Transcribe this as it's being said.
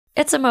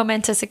It's a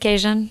momentous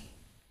occasion.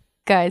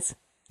 Guys.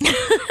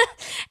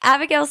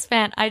 Abigail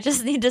spent, I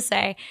just need to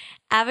say,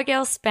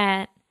 Abigail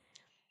spent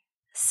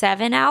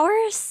 7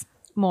 hours?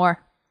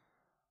 More.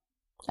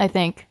 I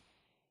think.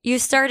 You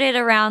started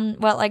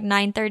around, what, like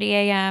 9:30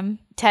 a.m.?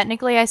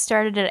 Technically, I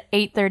started at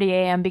 8:30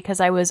 a.m.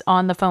 because I was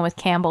on the phone with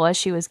Campbell as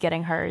she was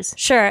getting hers.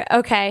 Sure.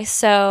 Okay.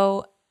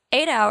 So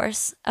 8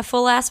 hours, a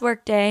full-ass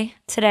work day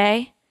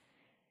today,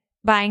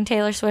 buying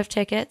Taylor Swift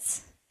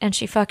tickets. And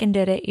she fucking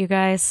did it, you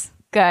guys.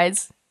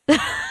 Guys.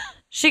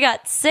 She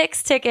got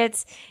 6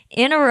 tickets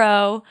in a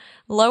row,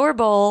 lower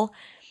bowl.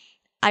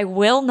 I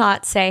will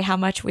not say how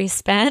much we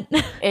spent.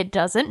 It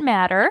doesn't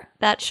matter.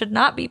 That should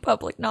not be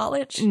public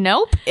knowledge.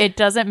 Nope. It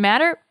doesn't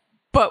matter.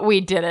 But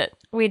we did it.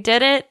 We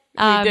did it.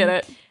 We did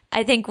it.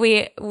 I think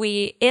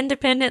we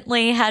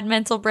independently had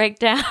mental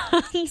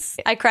breakdowns.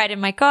 I cried in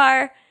my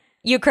car.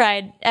 You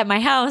cried at my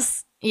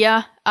house.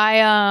 Yeah.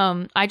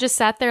 I just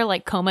sat there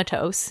like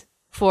comatose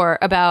for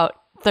about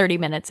 30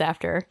 minutes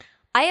after.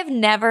 I have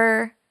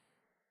never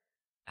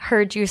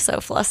heard you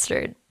so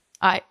flustered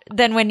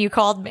than when you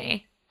called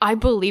me. I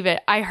believe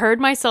it. I heard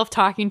myself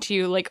talking to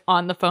you like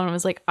on the phone and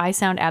was like, I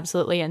sound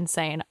absolutely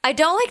insane. I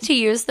don't like to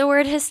use the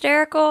word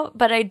hysterical,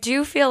 but I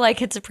do feel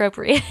like it's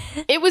appropriate.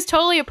 It was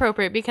totally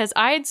appropriate because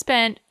I had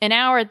spent an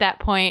hour at that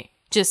point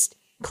just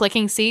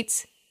clicking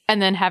seats and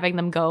then having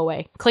them go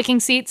away. Clicking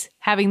seats,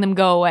 having them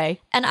go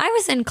away. And I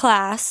was in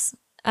class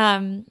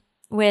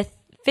with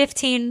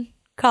 15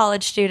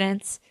 college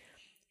students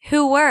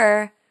who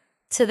were,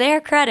 to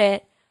their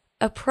credit,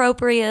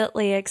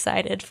 appropriately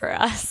excited for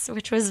us,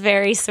 which was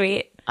very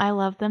sweet. I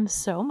love them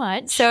so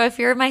much. So if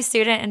you're my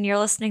student and you're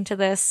listening to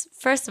this,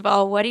 first of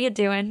all, what are you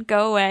doing?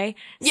 Go away.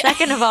 Yeah.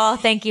 Second of all,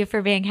 thank you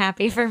for being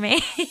happy for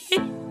me.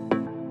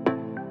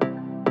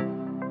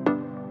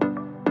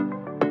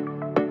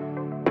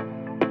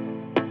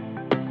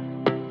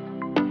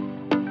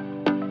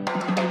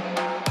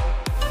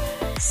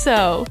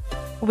 So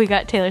we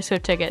got Taylor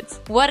Swift tickets.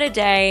 What a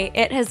day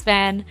it has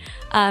been.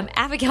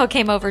 Abigail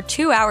came over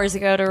 2 hours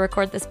ago to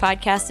record this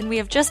podcast, and we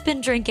have just been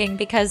drinking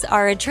because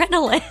our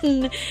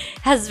adrenaline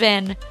has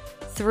been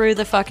through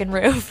the fucking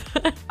roof.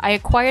 I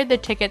acquired the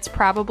tickets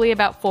probably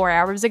about 4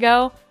 hours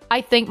ago.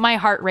 I think my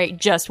heart rate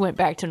just went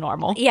back to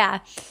normal. Yeah.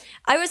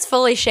 I was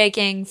fully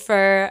shaking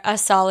for a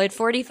solid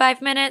 45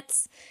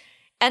 minutes,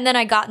 and then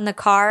I got in the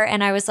car,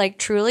 and I was like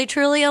truly,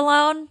 truly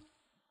alone,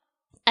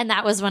 and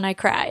that was when I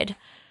cried.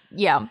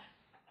 Yeah.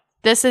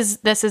 This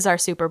is our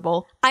Super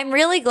Bowl. I'm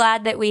really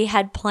glad that we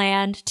had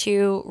planned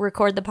to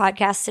record the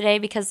podcast today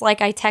because,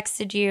 like, I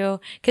texted you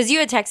because you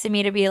had texted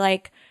me to be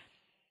like,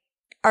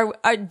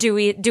 do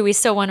we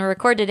still want to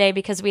record today?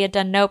 Because we had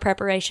done no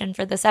preparation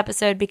for this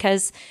episode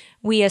because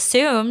we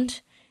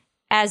assumed,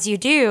 as you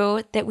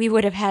do, that we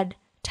would have had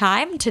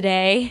time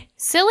today.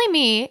 Silly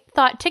me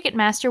thought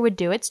Ticketmaster would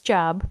do its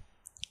job.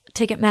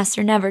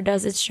 Ticketmaster never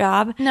does its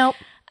job. Nope.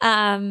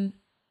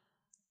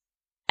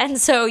 And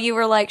so you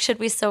were like, should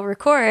we still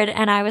record?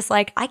 And I was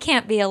like, I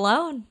can't be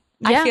alone.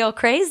 Yeah. I feel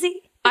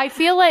crazy. I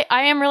feel like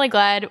I am really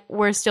glad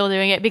we're still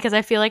doing it because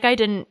I feel like I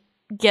didn't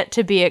get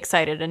to be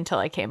excited until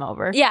I came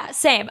over. Yeah,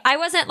 same. I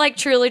wasn't like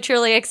truly,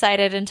 truly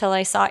excited until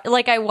I saw it.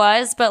 Like I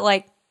was, but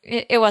like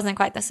it wasn't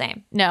quite the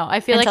same. No, I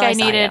feel like I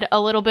needed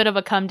a little bit of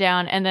a come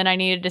down and then I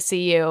needed to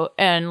see you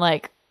and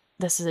like,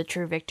 this is a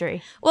true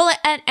victory. Well,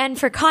 and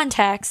for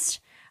context,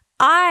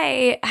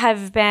 I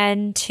have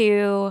been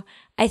to,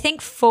 I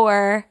think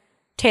 4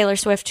 Taylor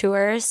Swift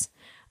tours.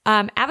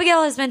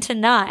 Abigail has been to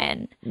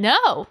none.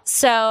 No.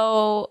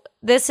 So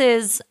this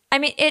is, I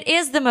mean, it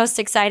is the most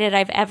excited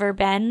I've ever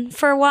been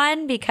for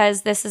one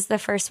because this is the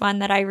first one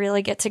that I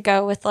really get to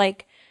go with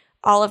like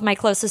all of my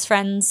closest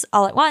friends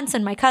all at once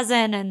and my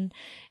cousin, and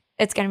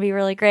it's going to be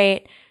really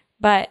great.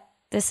 But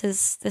this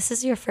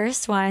is your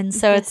first one.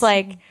 So it's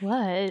like,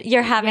 what?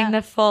 You're having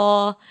the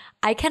full,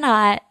 I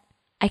cannot,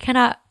 I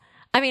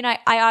mean, I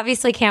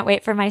obviously can't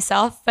wait for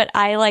myself, but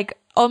I'm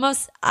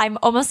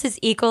almost as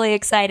equally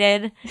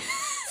excited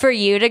for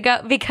you to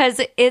go because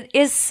it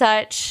is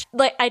such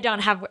like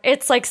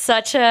it's like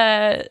such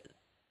an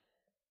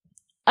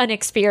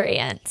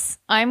experience.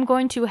 I'm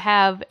going to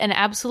have an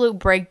absolute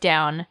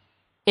breakdown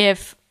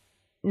because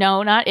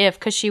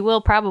she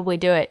will probably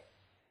do it.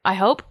 I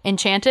hope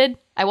Enchanted.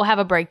 I will have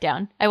a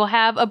breakdown. I will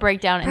have a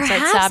breakdown and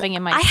start sobbing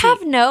in my seat.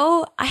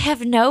 I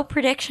have no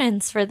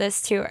predictions for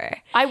this tour.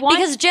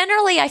 Because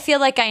generally I feel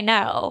like I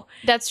know.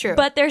 That's true.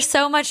 But there's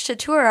so much to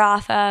tour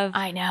off of.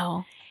 I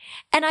know.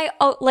 And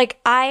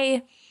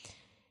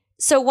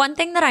so one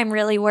thing that I'm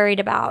really worried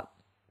about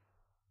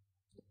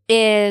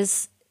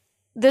is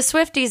the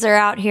Swifties are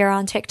out here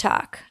on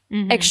TikTok,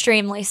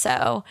 extremely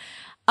so.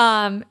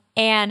 And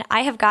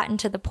I have gotten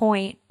to the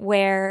point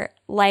where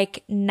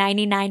like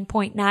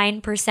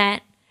 99.9%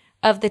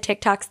 of the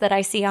TikToks that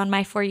I see on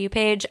my For You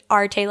page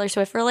are Taylor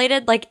Swift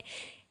related. Like,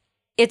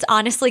 it's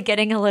honestly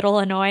getting a little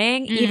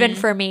annoying, even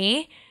for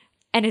me.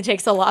 And it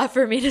takes a lot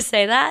for me to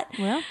say that.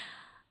 Well,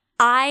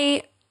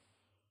 I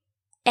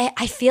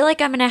feel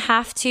like I'm going to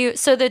have to.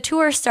 So the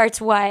tour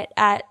starts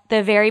at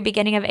the very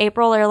beginning of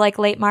April or like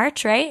late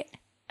March, right?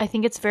 I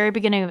think it's very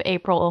beginning of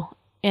April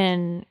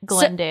in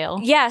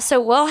Glendale.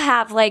 So we'll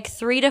have like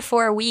 3 to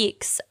 4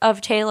 weeks of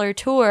Taylor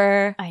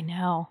tour I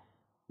know.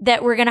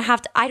 that we're going to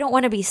have to, I don't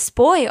want to be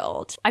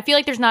spoiled. I feel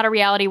like there's not a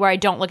reality where I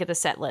don't look at the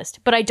set list,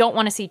 but I don't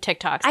want to see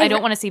TikToks. I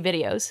don't want to see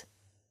videos.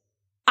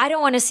 I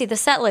don't want to see the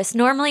set list.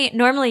 Normally,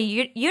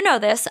 you know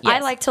this. Yes. I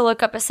like to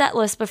look up a set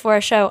list before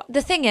a show.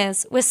 The thing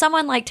is, with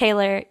someone like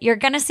Taylor, you're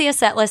going to see a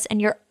set list and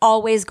you're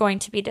always going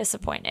to be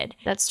disappointed.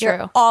 That's true.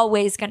 You're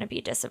always going to be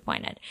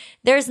disappointed.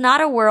 There's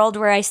not a world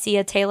where I see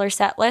a Taylor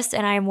set list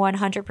and I'm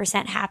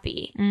 100%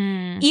 happy.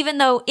 Even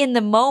though in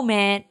the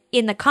moment,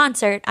 in the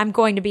concert, I'm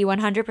going to be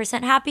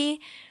 100% happy.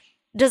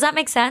 Does that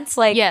make sense?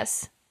 Like,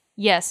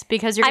 Yes,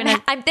 because you're going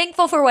to... I'm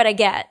thankful for what I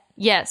get.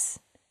 Yes.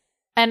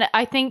 And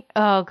I think,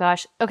 oh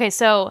gosh. Okay,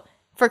 so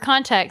for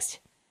context,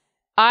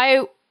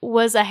 I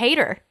was a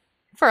hater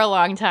for a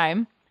long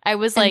time. I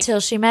was like...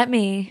 Until she met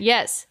me.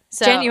 Yes.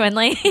 So,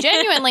 Genuinely.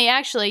 Genuinely,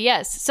 actually,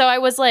 yes. So I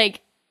was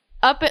like,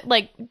 up at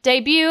like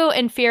Debut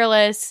and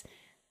Fearless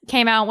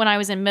came out when I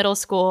was in middle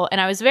school, and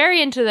I was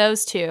very into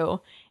those two.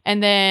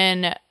 And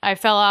then I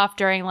fell off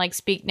during like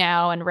Speak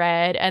Now and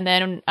Red. And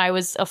then I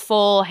was a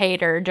full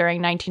hater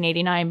during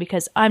 1989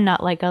 because I'm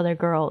not like other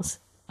girls,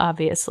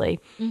 obviously.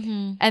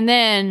 Mm-hmm. And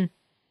then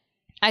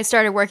I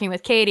started working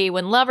with Katie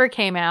when Lover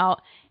came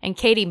out, and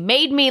Katie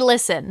made me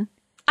listen.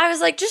 I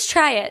was like, just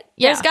try it.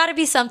 Yeah. There's got to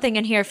be something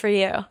in here for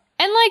you.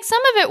 And like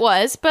some of it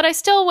was, but I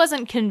still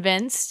wasn't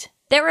convinced.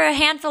 There were a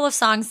handful of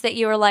songs that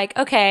you were like,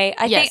 okay,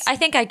 I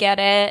think I get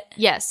it.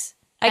 Yes.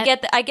 I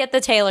get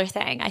the Taylor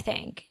thing, I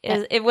think.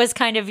 It was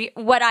kind of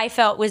what I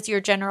felt was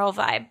your general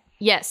vibe.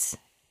 Yes.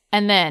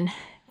 And then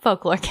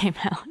Folklore came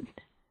out,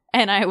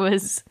 and I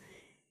was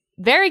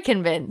very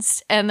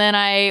convinced. And then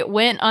I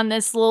went on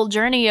this little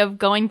journey of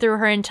going through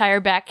her entire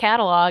back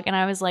catalog, and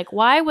I was like,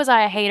 why was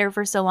I a hater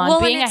for so long?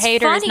 Well, Being a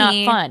hater is not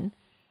fun.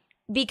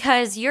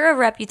 Because you're a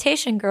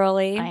Reputation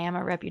girly. I am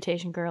a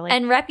Reputation girly.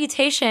 And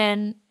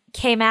Reputation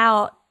came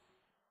out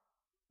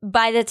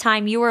by the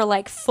time you were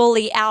like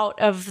fully out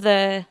of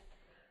the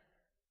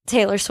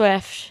Taylor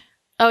Swift.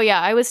 Oh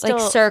yeah, I was still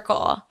like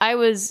circle. I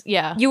was,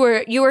 yeah. You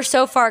were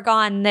so far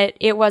gone that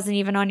it wasn't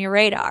even on your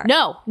radar.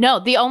 No.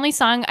 The only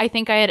song I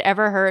think I had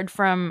ever heard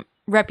from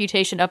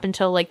Reputation up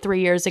until like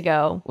 3 years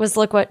ago was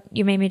Look What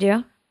You Made Me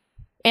Do.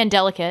 And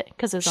Delicate,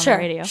 because it was on the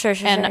radio. Sure.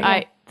 And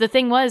yeah. The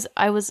thing was,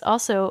 I was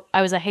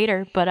a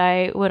hater, but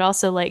I would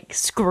also like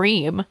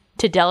scream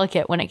to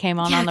Delicate when it came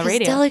on the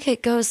radio.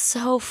 Delicate goes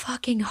so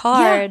fucking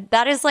hard. Yeah.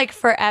 That is like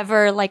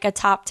forever like a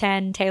top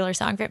 10 Taylor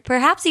song.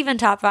 Perhaps even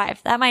top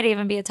 5. That might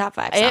even be a top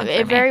 5 song.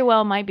 It very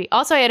well might be.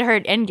 Also, I had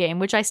heard Endgame,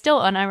 which I still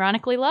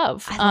unironically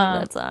love. I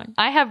love that song.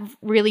 I have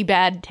really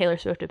bad Taylor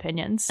Swift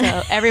opinions,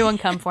 so everyone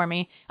come for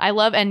me. I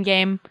love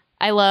Endgame.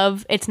 I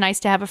love It's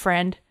Nice to Have a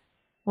Friend.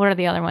 What are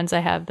the other ones I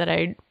have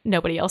that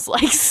nobody else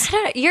likes?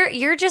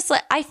 You're just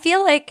like, I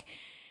feel like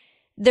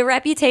the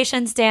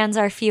Reputation stands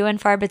are few and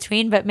far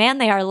between, but man,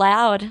 they are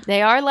loud.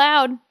 They are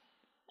loud.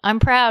 I'm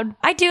proud.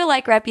 I do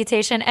like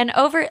Reputation, and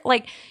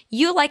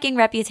you liking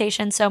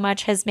Reputation so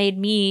much has made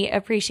me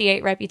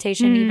appreciate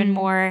Reputation even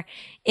more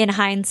in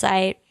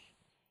hindsight.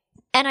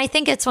 And I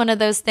think it's one of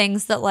those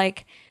things that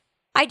like,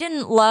 I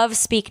didn't love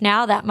Speak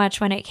Now that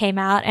much when it came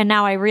out, and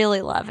now I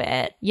really love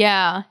it.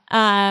 Yeah.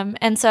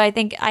 And so I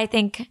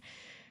think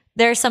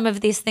there are some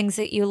of these things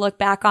that you look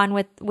back on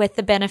with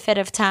the benefit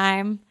of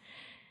time.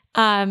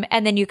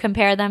 And then you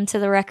compare them to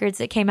the records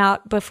that came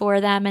out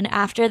before them and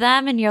after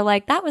them. And you're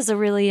like, that was a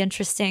really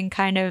interesting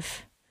kind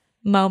of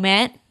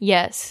moment.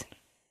 Yes.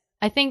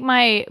 I think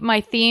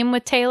my theme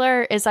with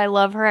Taylor is I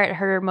love her at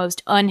her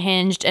most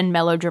unhinged and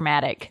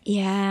melodramatic.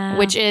 Yeah.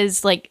 Which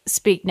is like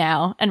Speak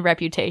Now and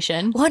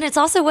Reputation. Well, and it's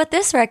also what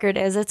this record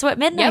is. It's what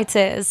Midnight's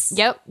is.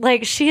 Yep.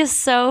 Like, she is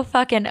so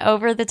fucking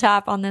over the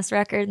top on this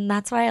record, and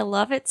that's why I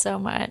love it so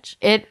much.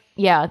 It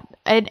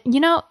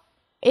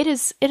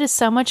is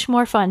so much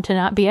more fun to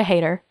not be a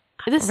hater.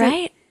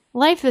 Right?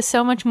 Life is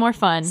so much more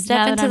fun.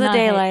 Step into the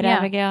daylight,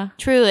 Abigail.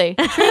 Truly.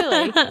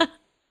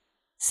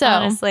 So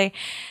honestly.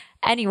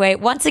 Anyway,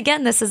 once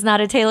again, this is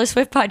not a Taylor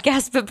Swift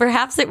podcast, but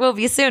perhaps it will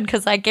be soon,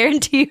 because I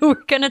guarantee you we're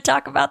going to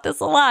talk about this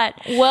a lot.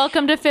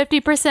 Welcome to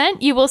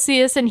 50%. You will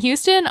see us in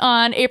Houston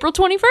on April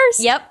 21st.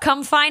 Yep,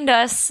 come find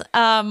us.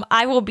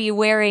 I will be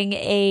wearing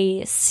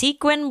a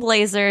sequin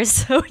blazer,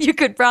 so you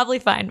could probably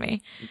find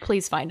me.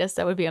 Please find us.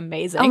 That would be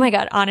amazing. Oh my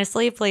God,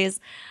 honestly, please.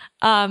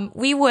 I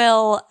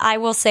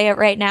will say it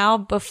right now,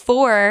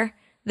 before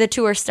the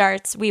tour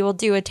starts, we will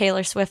do a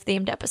Taylor Swift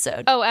themed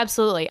episode. Oh,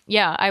 absolutely.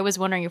 Yeah, I was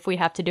wondering if we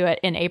have to do it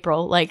in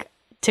April, like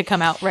to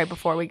come out right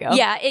before we go.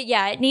 Yeah,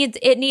 it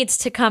needs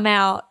to come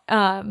out.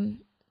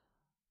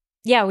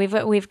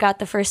 We've got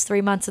the first 3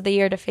 months of the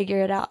year to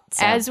figure it out.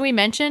 So. As we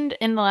mentioned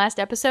in the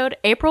last episode,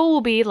 April will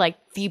be like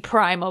the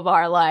prime of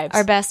our lives.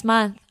 Our best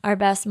month.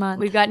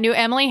 We've got new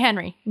Emily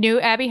Henry, new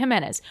Abby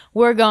Jimenez.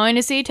 We're going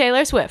to see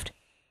Taylor Swift.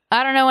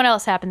 I don't know what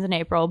else happens in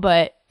April,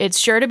 but it's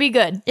sure to be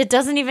good. It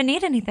doesn't even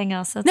need anything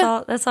else.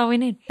 That's all we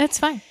need. That's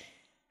fine.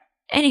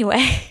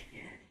 Anyway,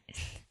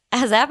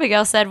 as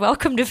Abigail said,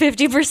 welcome to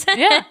 50%.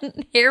 Yeah.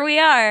 Here we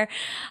are.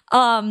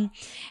 And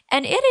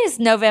it is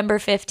November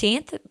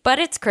 15th, but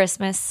it's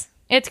Christmas.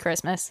 It's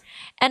Christmas.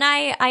 And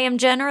I am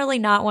generally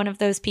not one of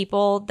those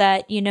people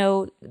that,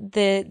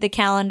 the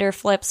calendar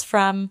flips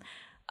from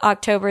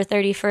October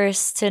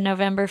 31st to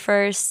November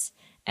 1st.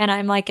 And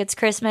I'm like, it's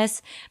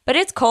Christmas. But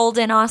it's cold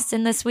in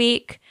Austin this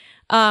week.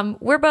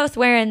 We're both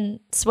wearing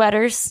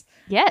sweaters.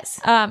 Yes.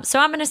 So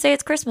I'm going to say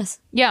it's Christmas.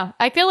 Yeah.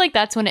 I feel like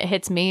that's when it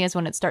hits me, is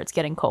when it starts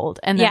getting cold.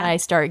 And then Yeah. I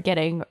start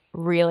getting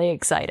really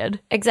excited.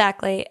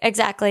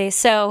 Exactly.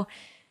 So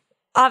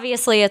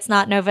obviously it's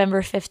not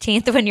November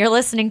 15th when you're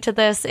listening to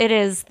this. It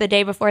is the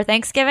day before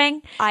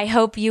Thanksgiving. I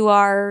hope you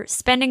are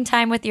spending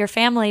time with your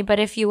family, but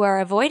if you are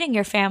avoiding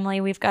your family,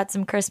 we've got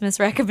some Christmas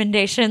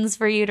recommendations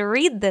for you to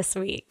read this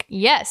week.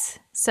 Yes.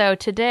 So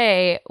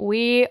today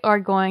we are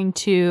going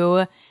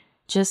to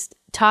just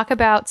talk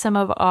about some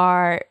of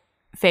our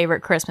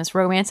favorite Christmas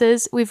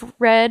romances we've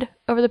read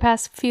over the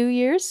past few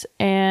years.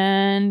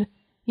 And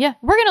yeah,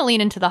 we're going to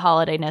lean into the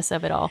holidayness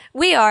of it all.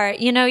 We are.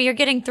 You're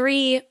getting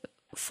 3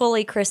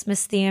 fully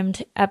Christmas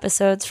themed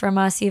episodes from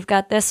us. You've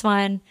got this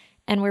one,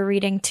 and we're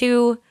reading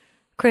 2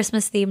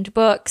 Christmas themed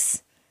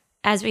books,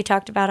 as we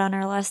talked about on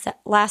our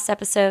last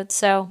episode.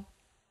 So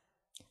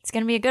it's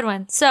going to be a good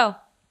one. So,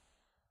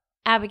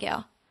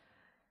 Abigail,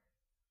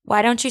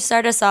 why don't you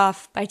start us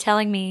off by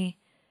telling me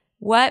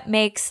what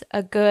makes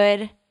a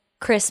good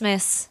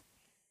Christmas,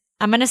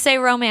 I'm going to say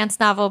romance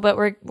novel, but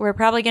we're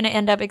probably going to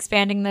end up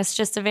expanding this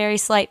just a very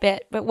slight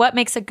bit. But what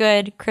makes a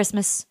good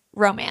Christmas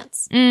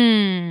romance?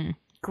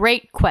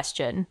 Great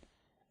question.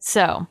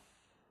 So,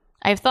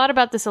 I've thought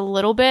about this a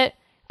little bit.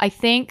 I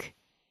think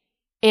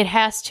it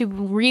has to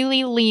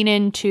really lean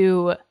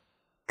into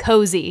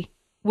cozy,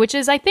 which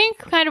is, I think,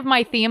 kind of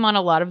my theme on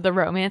a lot of the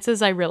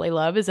romances I really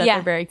love, is that Yeah.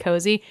 they're very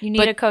cozy. You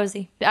need a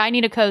cozy. I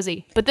need a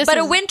cozy. But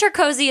a winter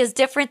cozy is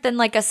different than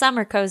like a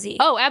summer cozy.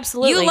 Oh,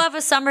 absolutely. You love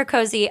a summer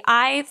cozy.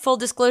 Full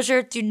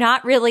disclosure, do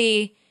not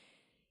really,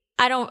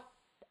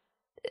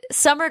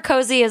 summer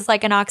cozy is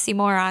like an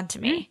oxymoron to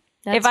me.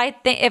 If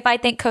I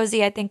think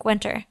cozy, I think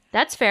winter.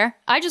 That's fair.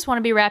 I just want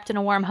to be wrapped in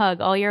a warm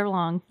hug all year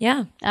long.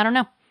 Yeah. I don't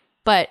know.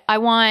 But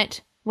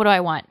what do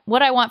I want? What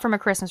do I want from a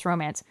Christmas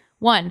romance?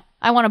 1,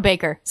 I want a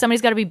baker.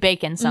 Somebody's got to be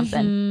baking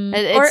something.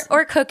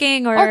 Or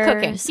cooking or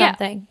cooking.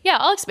 something. Yeah,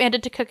 I'll expand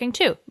it to cooking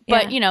too.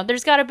 But,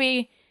 there's got to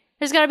be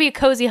a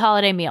cozy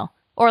holiday meal,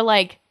 or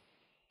like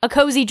a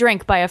cozy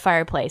drink by a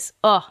fireplace.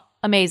 Oh,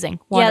 amazing.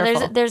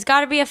 Wonderful. Yeah, there's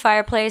got to be a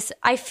fireplace.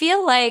 I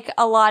feel like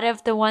a lot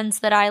of the ones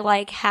that I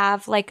like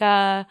have like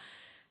a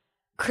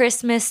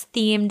Christmas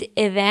themed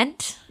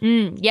event.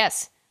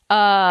 Yes.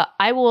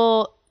 I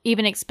will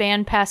even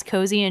expand past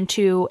cozy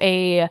into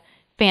a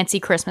fancy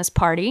Christmas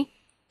party.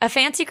 A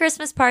fancy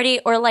Christmas party,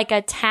 or like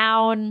a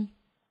town,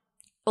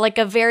 like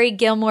a very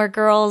Gilmore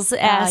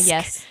Girls-esque.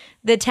 Yes.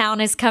 The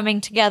town is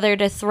coming together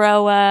to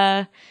throw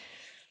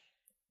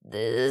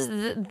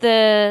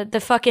the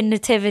fucking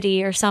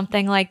nativity or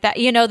something like that.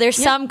 There's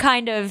some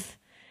kind of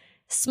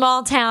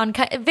small town,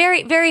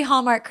 very, very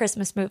Hallmark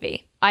Christmas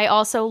movie. I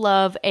also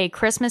love a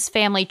Christmas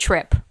family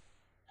trip.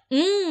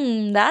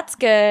 That's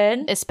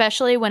good.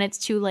 Especially when it's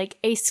to like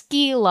a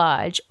ski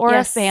lodge or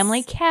Yes. a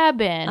family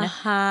cabin.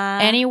 Uh-huh.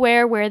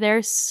 Anywhere where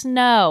there's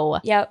snow.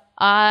 Yep.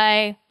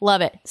 I love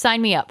it. Sign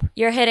me up.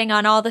 You're hitting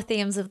on all the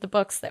themes of the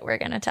books that we're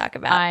going to talk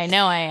about. I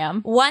know I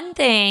am. One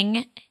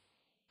thing,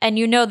 and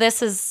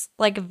this is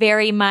like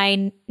very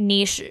my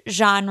niche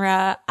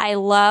genre, I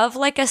love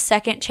like a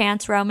second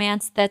chance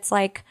romance that's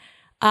like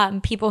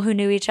people who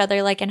knew each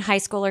other like in high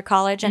school or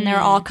college, and they're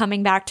all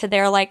coming back to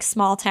their like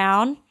small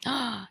town.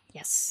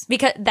 Yes.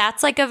 Because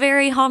that's like a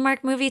very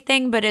Hallmark movie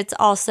thing, but it's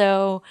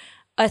also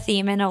a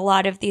theme in a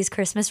lot of these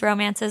Christmas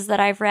romances that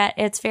I've read.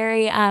 It's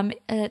very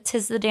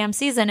 'tis the damn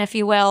season, if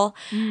you will,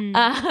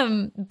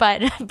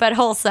 but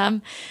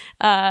wholesome,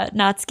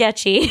 not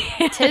sketchy.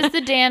 'Tis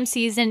the damn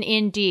season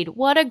indeed.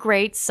 What a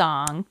great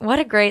song. What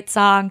a great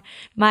song!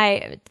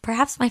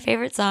 Perhaps my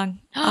favorite song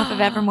off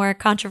of Evermore.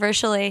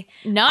 Controversially,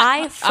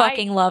 I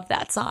fucking love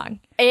that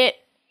song.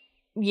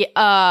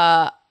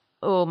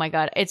 Oh my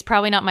God. It's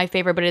probably not my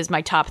favorite, but it is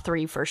my top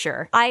 3 for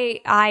sure.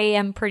 I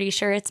am pretty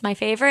sure it's my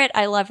favorite.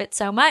 I love it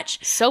so much.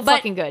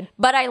 Fucking good.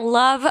 But I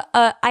love,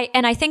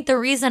 I think the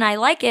reason I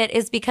like it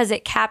is because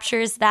it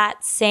captures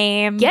that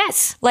same.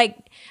 Yes. Like,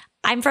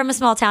 I'm from a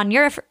small town.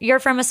 You're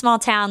from a small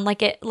town.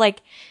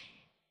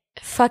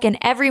 Fucking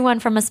everyone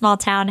from a small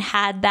town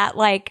had that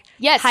like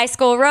high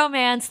school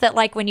romance that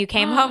like when you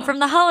came home from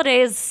the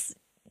holidays,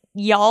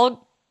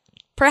 y'all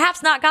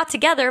perhaps not got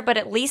together, but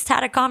at least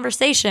had a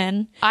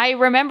conversation. I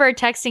remember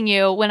texting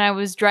you when I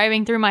was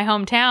driving through my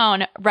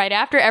hometown right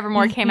after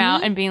Evermore came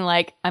out and being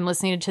like, I'm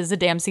listening to 'Tis the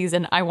Damn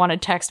Season. I want to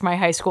text my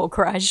high school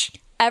crush.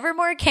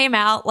 Evermore came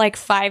out like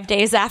 5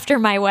 days after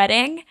my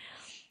wedding,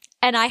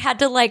 and I had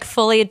to like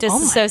fully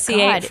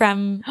disassociate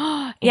from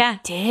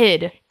It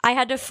did. I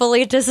had to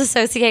fully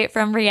disassociate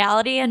from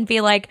reality and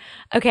be like,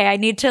 okay, I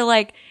need to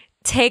like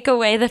take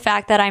away the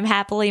fact that I'm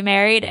happily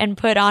married and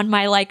put on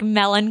my like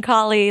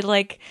melancholy,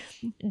 like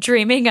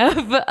dreaming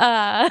of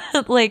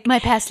like my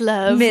past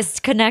love,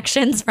 missed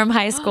connections from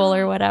high school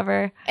or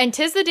whatever. And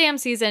 'Tis the Damn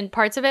Season,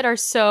 parts of it are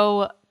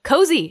so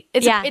cozy.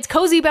 It's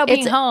cozy about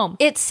being home.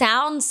 It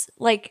sounds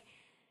like,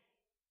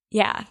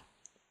 yeah.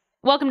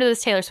 Welcome to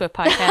this Taylor Swift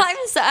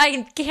podcast.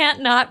 I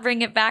can't not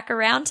bring it back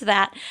around to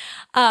that.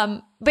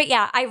 But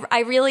yeah,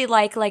 I really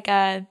like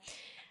a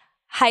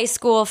high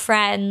school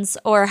friends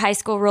or high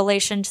school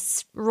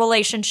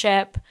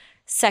relationship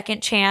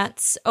second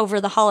chance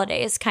over the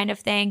holidays kind of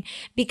thing,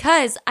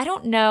 because I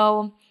don't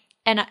know,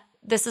 and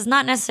this is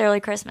not necessarily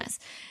Christmas,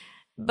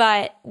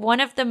 but one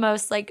of the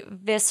most like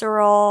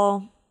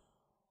visceral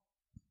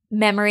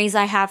memories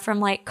I have from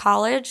like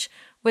college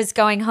was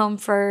going home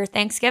for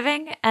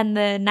Thanksgiving, and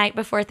the night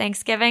before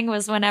Thanksgiving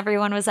was when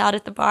everyone was out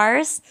at the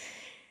bars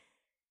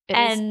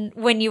and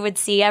when you would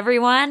see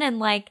everyone, and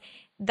like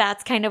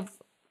that's kind of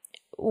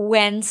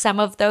when some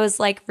of those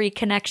like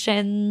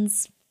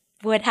reconnections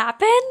would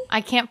happen.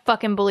 I can't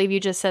fucking believe you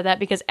just said that,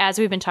 because as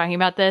we've been talking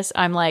about this,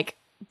 I'm like,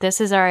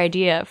 this is our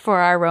idea for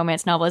our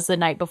romance novel, is the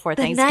night before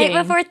Thanksgiving. The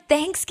night before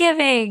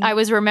Thanksgiving. I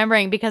was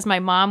remembering because my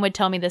mom would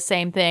tell me the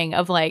same thing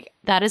of like,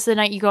 that is the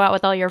night you go out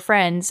with all your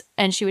friends.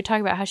 And she would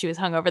talk about how she was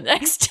hungover the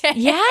next day.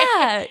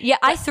 Yeah. Yeah.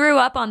 I threw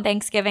up on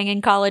Thanksgiving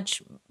in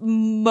college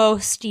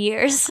most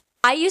years.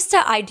 I used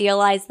to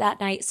idealize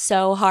that night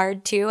so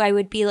hard too. I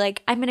would be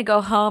like, I'm going to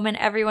go home and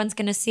everyone's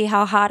going to see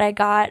how hot I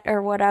got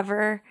or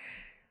whatever.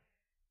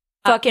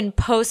 Fucking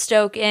Post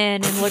Oak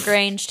Inn in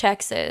LaGrange,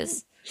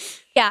 Texas.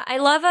 Yeah, I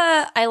love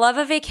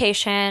a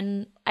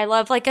vacation. I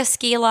love like a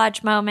ski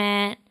lodge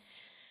moment.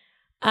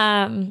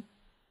 Yeah,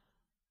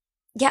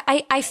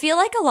 I feel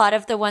like a lot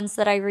of the ones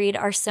that I read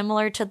are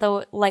similar to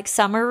the like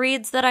summer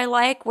reads that I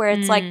like, where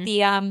it's like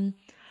the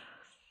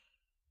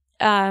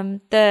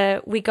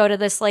we go to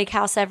this lake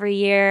house every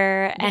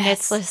year, and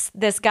it's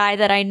this guy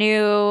that I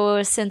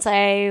knew since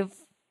I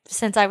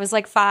was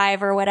like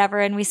 5 or whatever,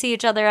 and we see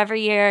each other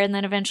every year, and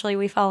then eventually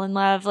we fall in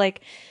love. Like,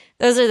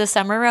 those are the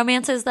summer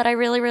romances that I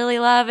really, really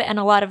love, and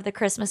a lot of the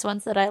Christmas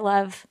ones that I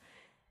love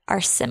are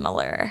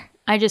similar.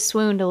 I just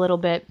swooned a little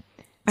bit.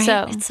 Right?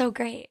 So It's so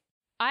great.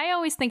 I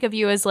always think of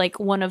you as like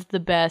one of the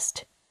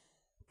best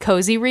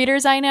cozy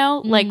readers I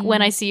know. Like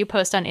when I see you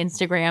post on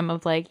Instagram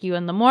of like you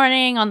in the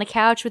morning on the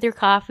couch with your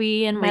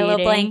coffee and My reading.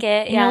 little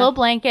blanket. In a little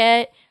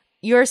blanket.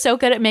 You're so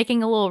good at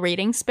making a little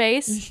reading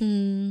space.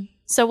 Mm-hmm.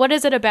 So what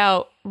is it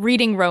about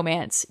reading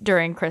romance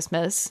during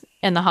Christmas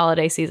and the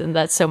holiday season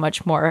that's so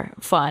much more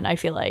fun, I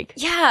feel like?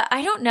 Yeah,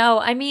 I don't know.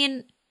 I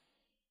mean,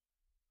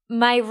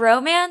 my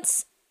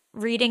romance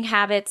reading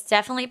habits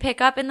definitely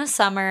pick up in the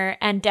summer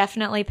and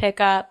definitely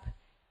pick up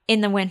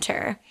in the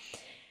winter.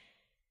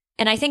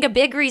 And I think a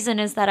big reason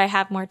is that I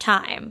have more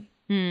time.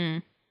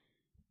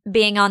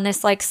 Being on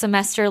this like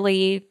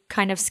semesterly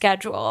kind of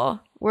schedule.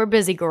 We're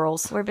busy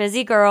girls. We're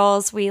busy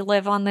girls. We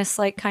live on this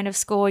like kind of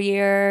school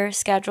year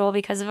schedule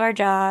because of our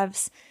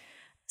jobs.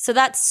 So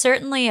that's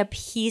certainly a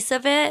piece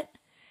of it.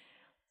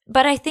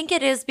 But I think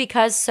it is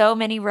because so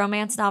many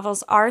romance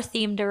novels are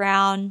themed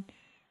around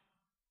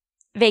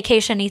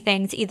vacation-y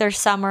things, either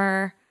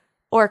summer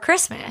or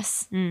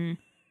Christmas.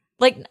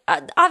 Like,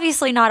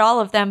 obviously not all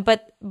of them,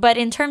 but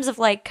in terms of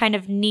like kind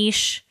of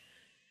niche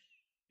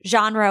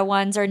genre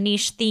ones or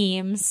niche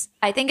themes,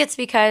 I think it's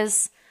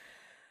because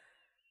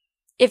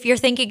if you're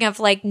thinking of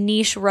like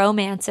niche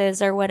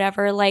romances or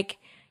whatever, like,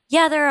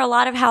 yeah, there are a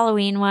lot of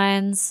Halloween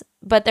ones,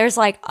 but there's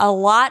like a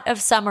lot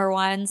of summer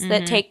ones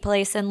that take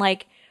place in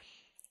like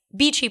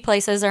beachy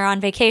places or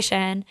on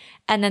vacation.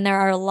 And then there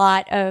are a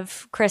lot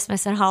of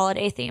Christmas and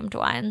holiday themed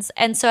ones.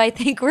 And so I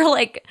think we're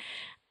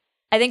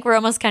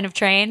almost kind of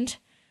trained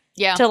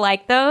to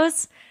like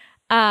those.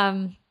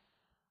 But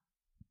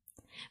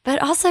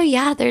also,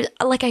 yeah, there's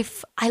like,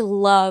 I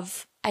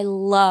love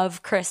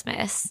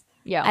Christmas.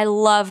 Yeah. I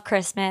love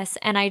Christmas,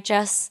 and I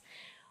just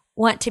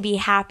want to be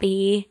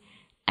happy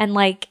and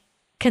like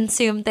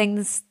consume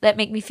things that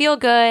make me feel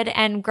good.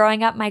 And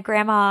growing up, my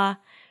grandma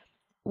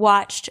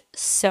watched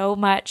so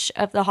much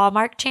of the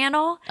Hallmark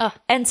Channel.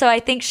 And so I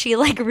think she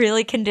like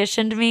really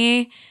conditioned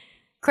me.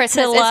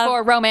 Christmas is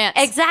for romance.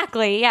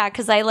 Exactly. Yeah.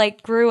 Cause I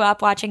like grew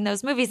up watching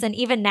those movies. And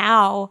even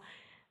now,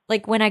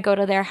 like when I go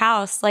to their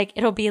house, like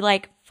it'll be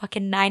like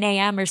fucking 9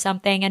 a.m. or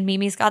something, and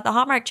Mimi's got the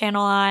Hallmark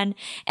Channel on,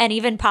 and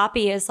even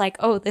Poppy is like,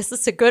 oh, this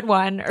is a good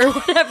one or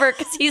whatever,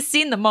 because he's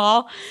seen them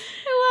all.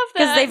 I love that.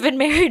 Because they've been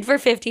married for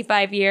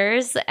 55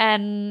 years,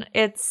 and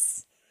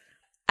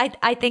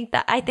I think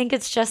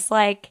it's just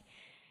like,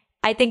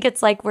 I think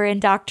it's like we're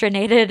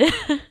indoctrinated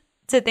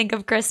to think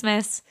of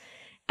Christmas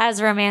as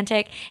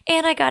romantic.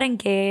 And I got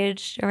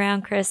engaged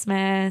around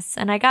Christmas,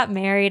 and I got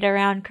married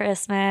around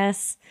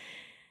Christmas,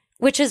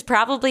 which is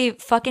probably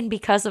fucking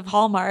because of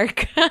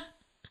Hallmark.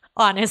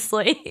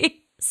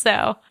 Honestly. So,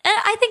 and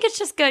I think it's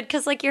just good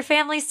because like your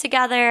family's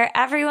together,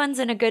 everyone's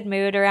in a good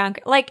mood around,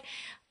 like,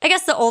 I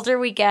guess the older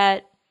we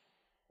get,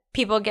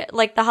 people get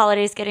like the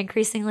holidays get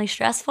increasingly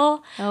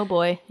stressful. Oh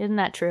boy, isn't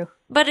that true?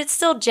 but it's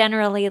still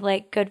generally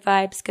like good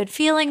vibes, good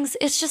feelings.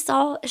 It's just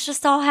all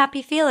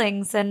happy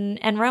feelings,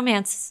 and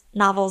romance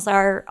novels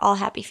are all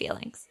happy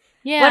feelings.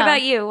 Yeah. What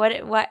about you?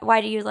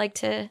 Why do you like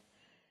to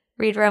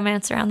read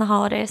romance around the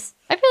holidays?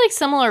 I feel like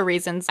similar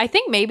reasons. I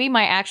think maybe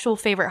my actual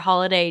favorite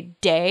holiday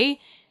day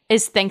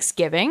is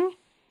Thanksgiving.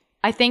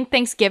 I think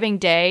Thanksgiving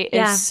Day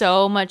is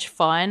so much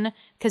fun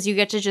because you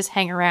get to just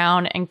hang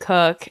around and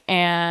cook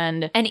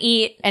and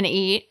eat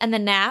and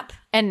then nap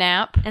and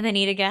then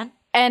eat again.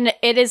 And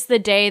it is the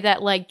day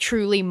that like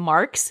truly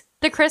marks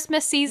the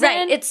Christmas season.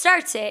 Right. It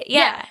starts it.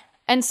 Yeah.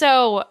 And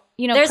so,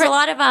 you know, there's a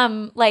lot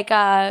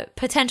of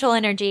potential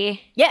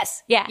energy.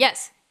 Yes. Yeah.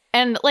 Yes.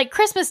 And like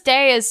Christmas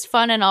Day is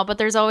fun and all, but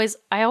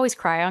I always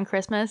cry on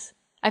Christmas.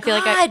 I feel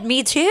like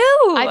me too.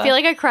 I feel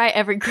like I cry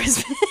every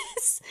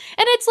Christmas.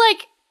 And it's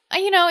like,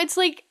 it's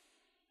like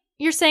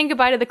you're saying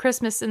goodbye to the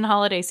Christmas and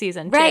holiday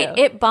season, too. Right.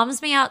 It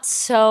bums me out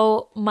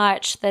so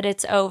much that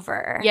it's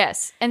over.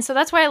 Yes. And so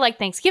that's why I like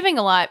Thanksgiving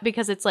a lot,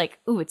 because it's like,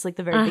 ooh, it's like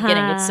the very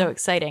beginning. It's so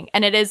exciting.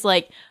 And it is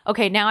like,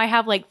 okay, now I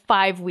have like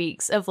 5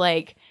 weeks of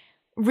like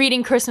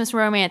reading Christmas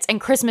romance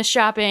and Christmas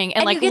shopping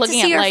and like you get looking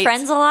to see at your lights.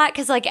 Friends a lot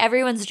because like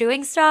everyone's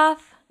doing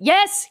stuff.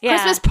 Yes. Yeah.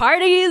 Christmas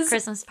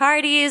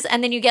parties.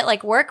 And then you get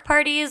like work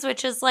parties,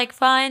 which is like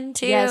fun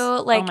too. Yes.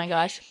 Like, oh my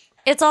gosh.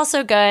 It's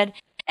also good.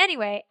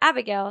 Anyway,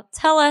 Abigail,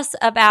 tell us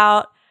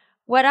about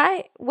what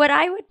I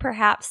would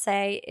perhaps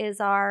say is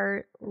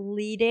our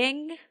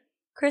leading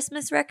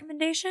Christmas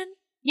recommendation.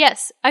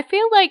 Yes, I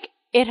feel like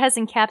it has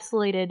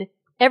encapsulated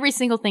every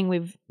single thing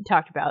we've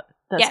talked about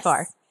thus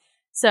far.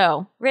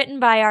 So, written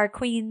by our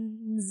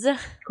queens,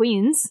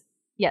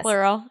 yes,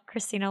 plural,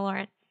 Christina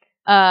Lauren.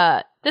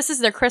 This is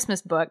their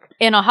Christmas book,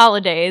 In a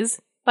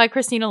Holidays, by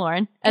Christina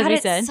Lauren, as we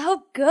said. It's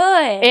so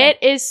good.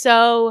 It is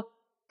so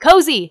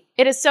cozy.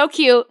 It is so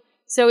cute.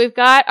 So we've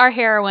got our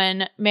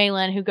heroine,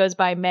 Maylin, who goes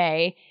by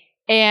May,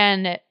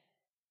 and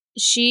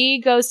she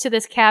goes to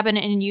this cabin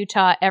in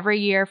Utah every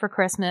year for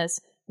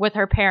Christmas with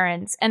her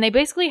parents, and they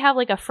basically have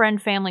like a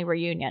friend-family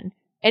reunion.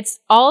 It's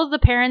all of the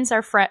parents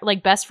are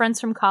like best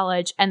friends from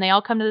college, and they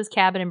all come to this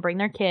cabin and bring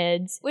their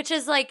kids. Which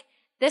is like,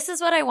 this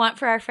is what I want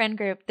for our friend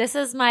group. This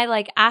is my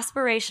like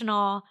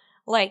aspirational,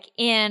 like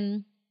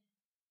in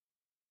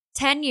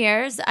 10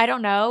 years, I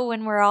don't know,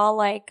 when we're all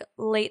like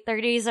late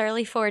 30s,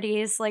 early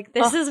 40s, like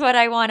this is what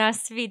I want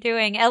us to be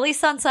doing, at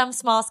least on some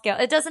small scale.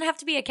 It doesn't have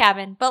to be a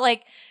cabin, but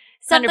like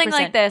something 100%.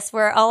 Like this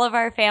where all of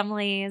our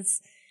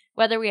families,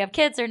 whether we have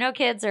kids or no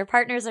kids or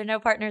partners or no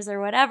partners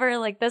or whatever,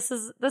 like this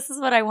is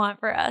what I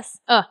want for us.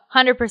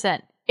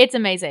 100%. It's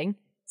amazing.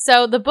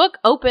 So the book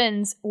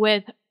opens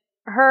with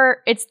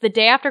her, it's the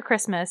day after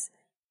Christmas,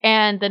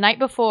 and the night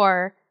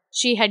before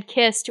she had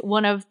kissed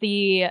one of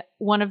the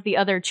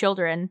other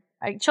children.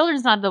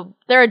 Children's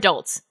they're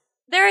adults.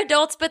 They're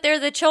adults, but they're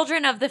the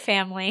children of the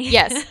family.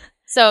 Yes.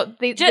 So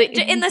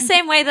in the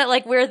same way that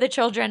like we're the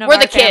children of we're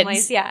our the kids.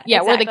 families. Yeah.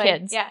 Yeah, exactly. we're the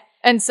kids. Yeah.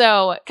 And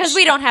so because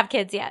we don't have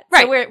kids yet.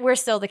 Right. So we're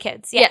still the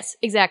kids. Yeah. Yes,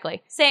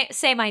 exactly.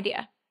 Same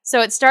idea.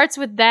 So it starts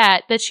with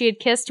that she had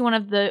kissed one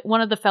of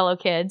the fellow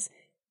kids,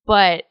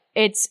 but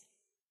it's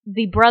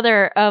the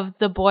brother of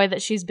the boy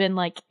that she's been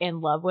like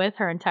in love with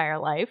her entire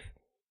life.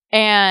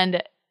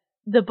 And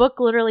the book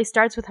literally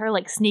starts with her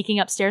like sneaking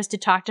upstairs to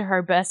talk to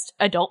her best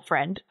adult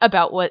friend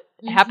about what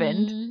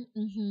happened,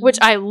 which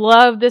I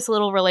love this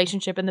little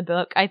relationship in the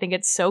book. I think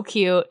it's so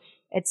cute.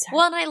 And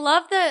I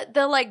love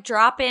the like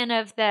drop in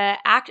of the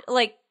act,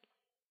 like,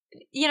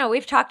 you know,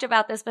 we've talked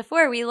about this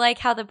before. We like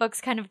how the books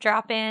kind of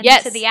drop in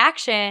to the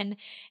action.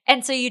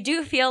 And so you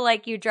do feel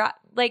like you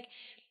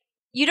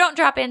don't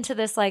drop into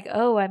this like,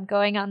 oh, I'm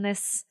going on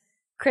this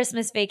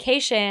Christmas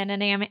vacation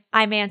and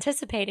I'm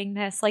anticipating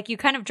this. Like you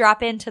kind of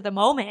drop into the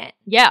moment.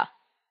 Yeah.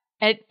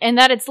 And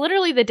that it's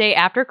literally the day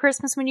after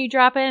Christmas when you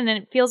drop in, and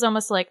it feels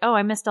almost like, oh,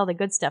 I missed all the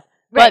good stuff.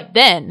 Right. But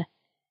then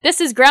this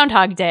is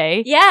Groundhog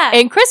Day. Yeah.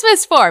 In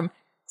Christmas form.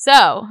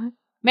 So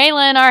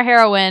Maylin, our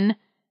heroine,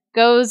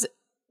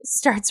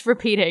 starts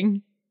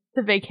repeating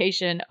the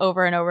vacation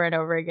over and over and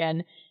over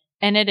again.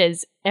 And it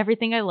is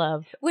everything I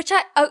love.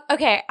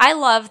 I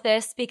love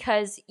this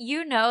because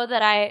you know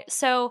that I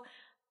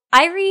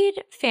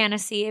read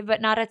fantasy,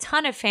 but not a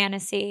ton of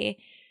fantasy.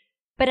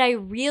 But I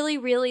really,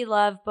 really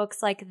love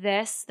books like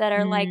this that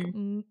are like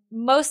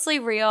mostly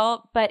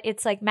real, but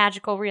it's like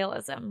magical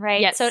realism,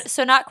 right? Yes.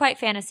 So not quite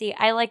fantasy.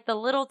 I like the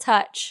little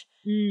touch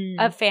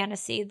of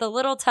fantasy, the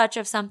little touch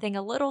of something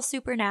a little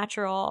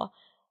supernatural.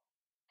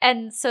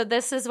 And so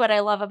this is what I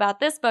love about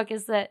this book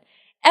is that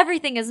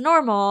everything is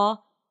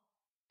normal,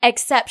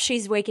 except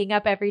she's waking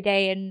up every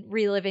day and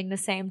reliving the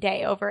same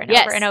day over and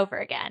over and over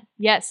again.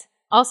 Yes.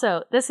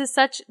 Also, this is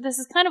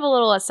kind of a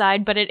little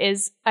aside, but it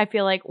is, I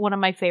feel like, one of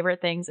my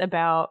favorite things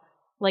about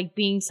like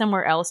being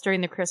somewhere else during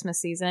the Christmas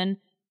season,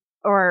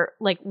 or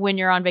like when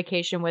you're on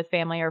vacation with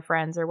family or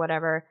friends or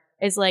whatever,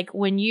 is like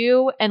when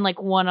you and like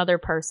one other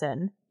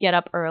person get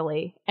up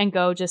early and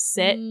go just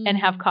sit and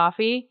have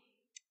coffee.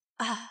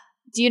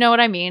 Do you know what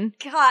I mean?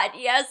 God,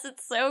 yes,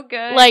 it's so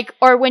good. Like,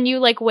 or when you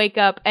like wake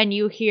up and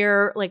you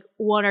hear like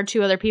one or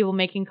two other people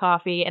making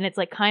coffee and it's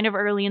like kind of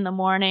early in the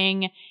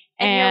morning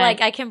And you're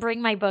like, I can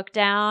bring my book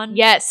down.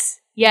 Yes.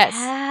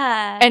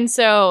 Yeah. And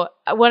so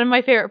one of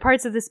my favorite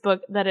parts of this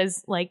book that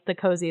is like the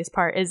coziest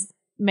part is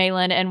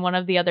Malin and one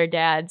of the other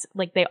dads,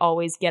 like they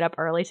always get up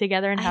early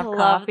together and have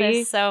coffee. I love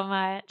this so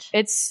much.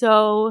 It's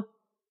so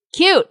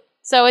cute.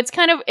 So it's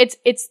kind of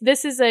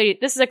this is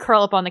a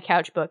curl up on the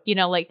couch book, you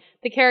know, like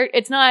the character.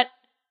 It's not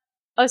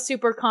a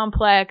super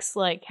complex,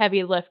 like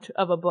heavy lift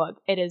of a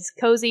book. It is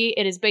cozy.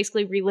 It is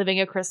basically reliving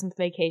a Christmas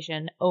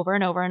vacation over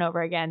and over and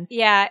over again.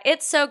 Yeah,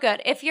 it's so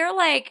good. If you're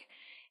like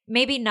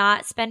maybe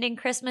not spending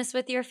Christmas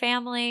with your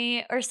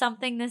family or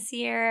something this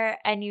year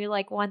and you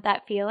like want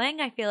that feeling,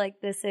 I feel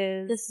like this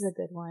is a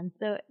good one.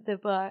 The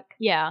book.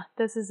 Yeah,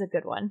 this is a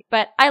good one.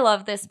 But I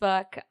love this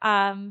book.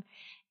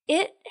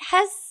 It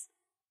has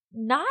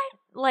not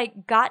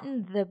like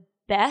gotten the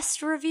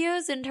best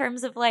reviews in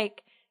terms of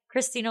like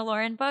Christina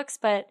Lauren books,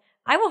 but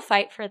I will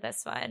fight for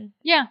this one.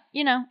 Yeah,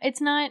 you know, it's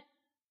not.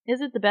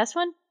 Is it the best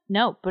one?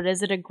 No, but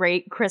is it a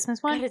great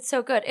Christmas one? God, it's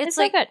so good. It's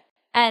like, so good.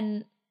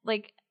 And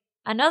like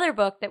another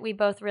book that we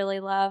both really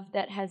love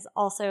that has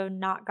also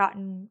not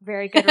gotten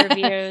very good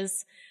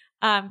reviews,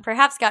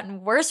 perhaps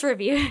gotten worse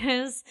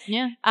reviews,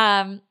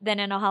 than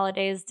In a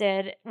Holidays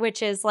did,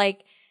 which is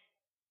like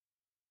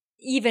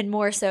even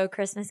more so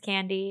Christmas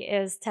candy,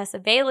 is Tessa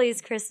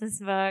Bailey's Christmas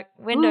book,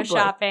 Window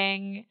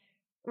Shopping,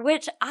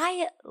 which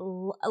I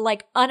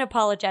like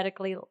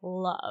unapologetically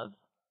love.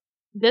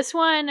 This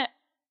one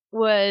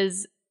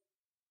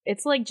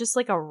it's like just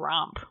like a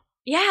romp.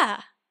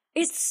 Yeah.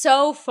 It's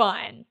so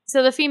fun.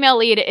 So the female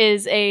lead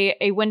is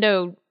a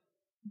window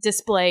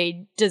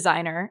display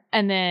designer,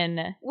 and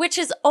then which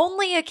is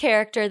only a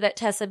character that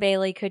Tessa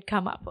Bailey could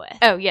come up with.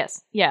 Oh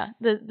yes, yeah.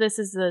 This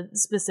is the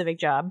specific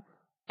job,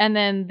 and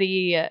then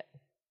the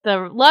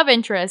love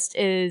interest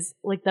is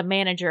like the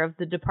manager of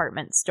the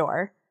department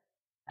store,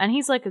 and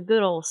he's like a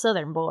good old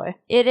Southern boy.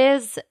 It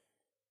is,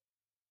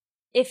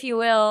 if you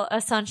will, a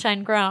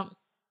Sunshine Grump.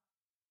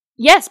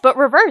 Yes, but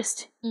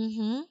reversed.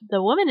 Mm-hmm.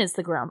 The woman is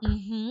the grump.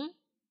 Mm-hmm.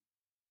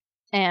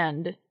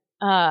 And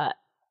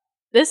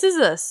this is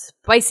a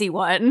spicy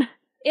one.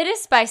 It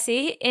is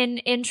spicy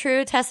in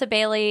true Tessa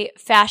Bailey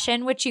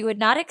fashion, which you would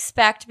not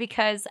expect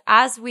because,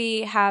 as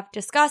we have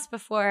discussed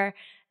before,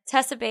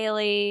 Tessa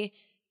Bailey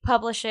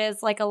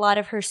publishes like a lot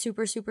of her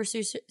super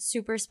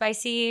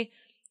spicy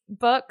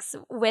books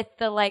with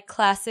the like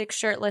classic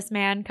shirtless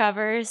man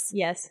covers.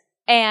 Yes.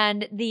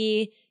 And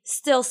the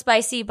still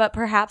spicy but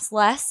perhaps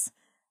less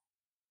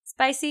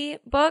spicy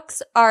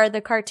books are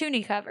the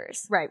cartoony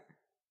covers. Right.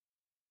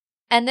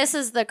 And this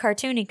is the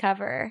cartoony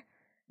cover.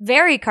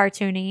 Very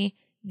cartoony,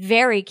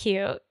 very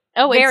cute.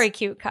 Oh, very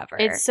cute cover.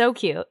 It's so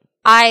cute.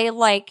 I'm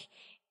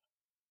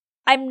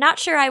not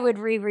sure I would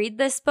reread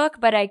this book,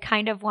 but I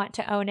kind of want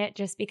to own it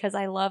just because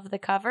I love the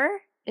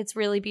cover. It's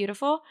really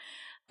beautiful.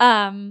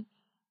 But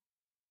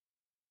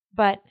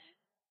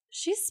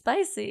she's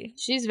spicy.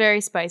 She's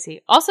very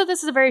spicy. Also,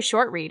 this is a very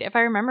short read. If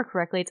I remember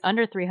correctly, it's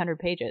under 300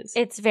 pages.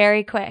 It's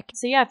very quick.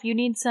 So yeah, if you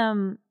need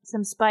some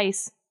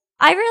spice.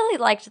 I really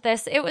liked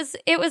this. It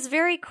was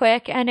very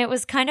quick, and it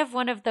was kind of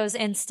one of those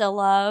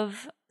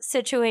insta-love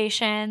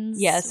situations.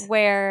 Yes.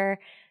 Where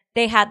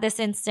they had this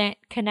instant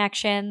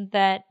connection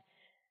that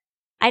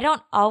I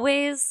don't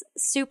always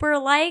super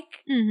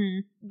like. Mm-hmm.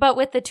 But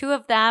with the two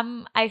of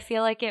them, I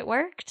feel like it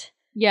worked.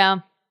 Yeah.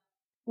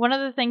 One of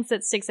the things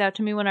that sticks out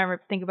to me when I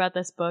think about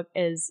this book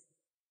is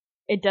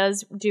it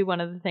does do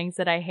one of the things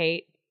that I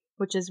hate,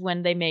 which is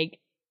when they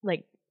make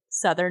like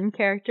Southern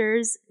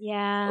characters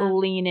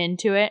lean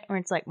into it, where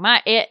it's like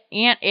my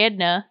Aunt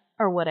Edna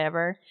or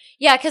whatever.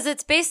 Yeah, because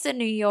it's based in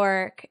New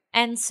York,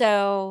 and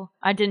so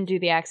I didn't do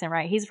the accent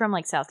right. He's from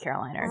like South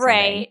Carolina or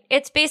right. something.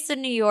 It's based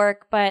in New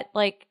York, but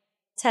like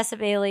Tessa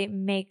Bailey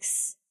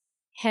makes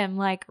him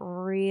like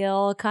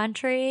real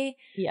country.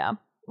 Yeah.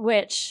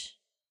 Which,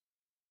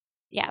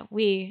 yeah,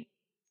 we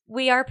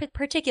are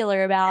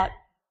particular about.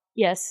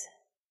 Yes.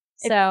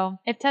 So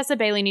if Tessa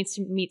Bailey needs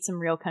to meet some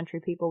real country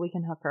people, we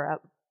can hook her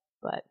up.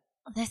 But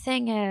the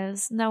thing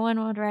is, no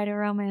one would write a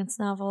romance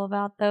novel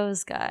about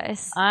those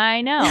guys.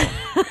 I know.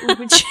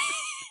 Which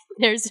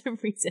there's a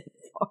reason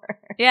for.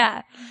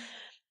 Yeah.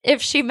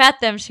 If she met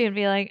them, she would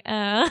be like,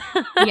 oh.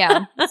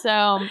 Yeah.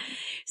 So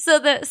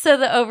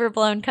the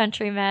overblown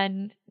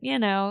countrymen, you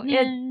know,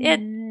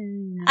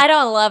 it I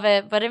don't love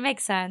it, but it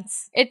makes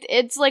sense.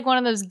 It's like one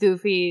of those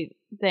goofy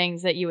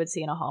things that you would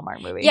see in a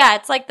Hallmark movie. Yeah,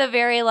 it's like the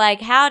very like,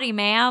 howdy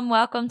ma'am,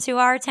 welcome to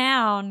our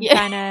town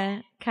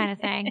kind of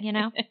thing, you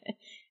know?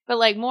 But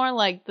like more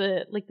like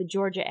the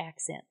Georgia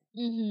accent.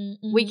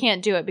 Mm-hmm, mm-hmm. We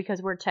can't do it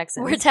because we're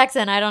Texans. We're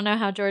Texan. I don't know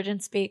how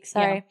Georgians speak.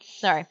 Sorry. Yeah,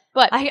 sorry.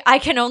 But I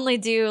can only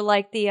do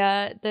like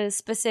the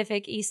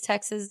specific East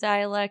Texas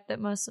dialect that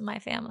most of my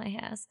family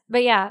has.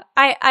 But yeah,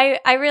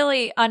 I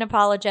really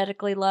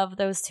unapologetically love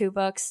those two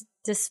books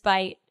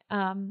despite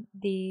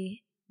the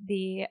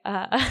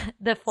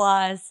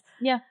flaws.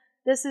 Yeah.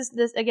 This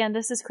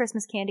is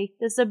Christmas candy.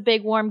 This is a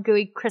big, warm,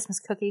 gooey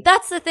Christmas cookie.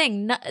 That's the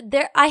thing.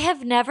 I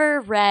have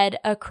never read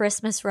a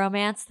Christmas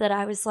romance that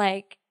I was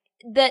like,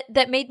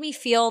 that made me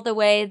feel the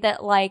way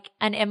that like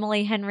an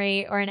Emily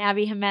Henry or an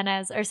Abby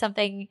Jimenez or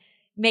something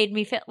made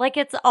me feel like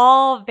it's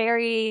all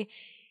very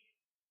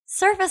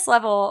surface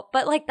level,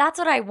 but like that's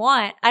what I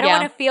want. I don't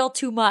want to feel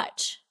too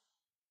much.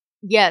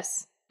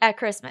 Yes. At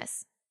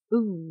Christmas.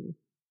 Ooh,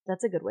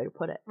 that's a good way to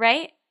put it.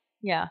 Right?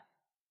 Yeah.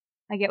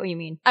 I get what you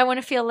mean. I want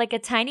to feel like a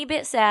tiny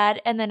bit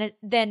sad and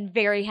then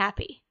very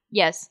happy.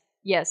 Yes.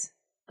 Yes.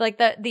 Like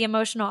the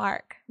emotional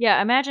arc.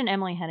 Yeah, imagine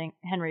Emily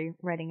Henry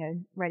writing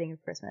a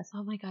Christmas.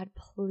 Oh my God,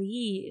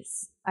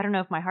 please. I don't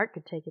know if my heart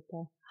could take it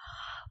though.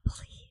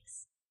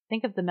 Please.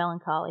 Think of the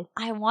melancholy.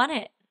 I want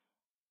it.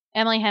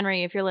 Emily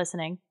Henry, if you're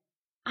listening.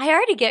 I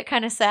already get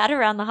kind of sad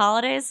around the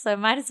holidays, so I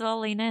might as well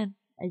lean in.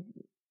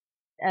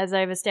 As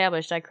I've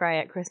established, I cry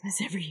at Christmas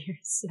every year,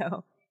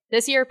 so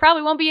this year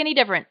probably won't be any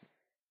different.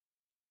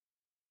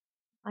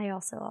 I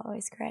also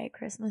always cry at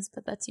Christmas,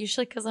 but that's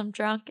usually because I'm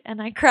drunk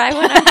and I cry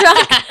when I'm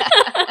drunk.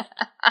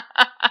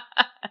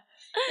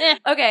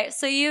 Okay,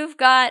 so you've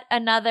got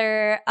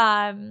another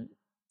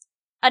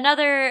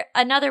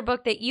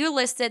book that you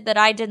listed that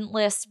I didn't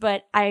list,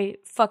 but I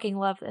fucking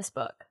love this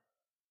book.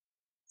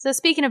 So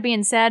speaking of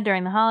being sad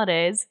during the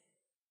holidays,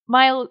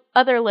 my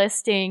other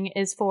listing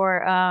is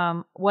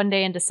for One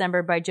Day in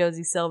December by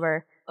Josie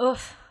Silver.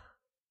 Oof.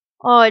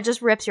 Oh, it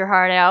just rips your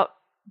heart out.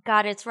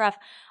 God, it's rough.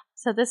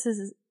 So this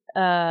is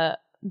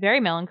very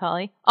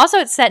melancholy. Also,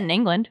 it's set in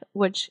England,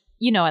 which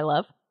you know I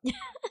love.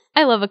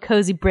 I love a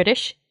cozy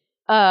British.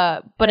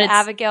 But it's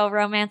Abigail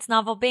romance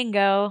novel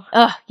bingo.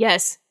 Oh,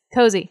 yes.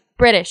 Cozy.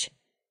 British.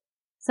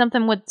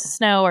 Something with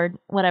snow or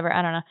whatever.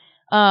 I don't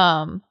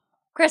know.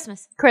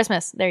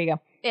 Christmas. There you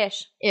go.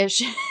 Ish.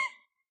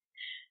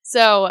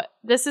 So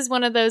this is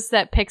one of those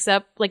that picks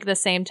up like the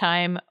same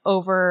time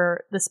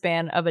over the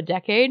span of a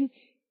decade.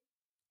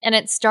 And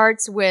it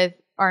starts with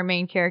our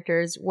main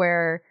characters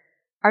where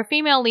our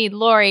female lead,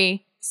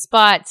 Lori,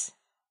 spots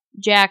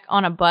Jack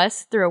on a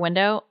bus through a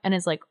window and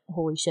is like,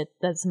 holy shit,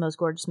 that's the most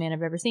gorgeous man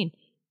I've ever seen.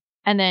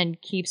 And then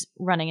keeps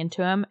running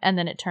into him. And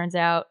then it turns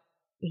out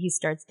he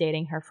starts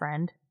dating her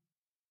friend.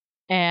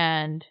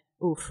 And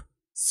oof.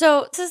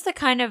 So this is the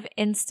kind of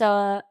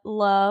insta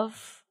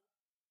love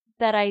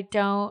that I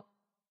don't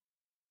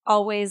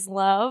always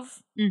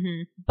love.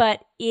 Mm-hmm.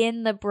 But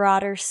in the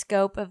broader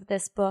scope of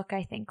this book,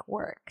 I think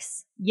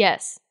works.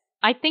 Yes.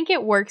 I think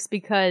it works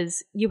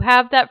because you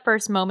have that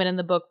first moment in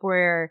the book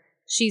where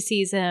she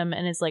sees him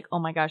and is like, oh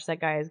my gosh,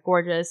 that guy is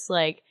gorgeous.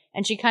 Like,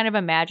 and she kind of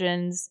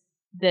imagines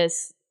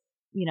this,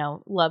 you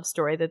know, love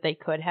story that they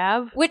could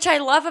have. Which I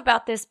love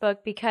about this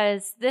book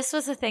because this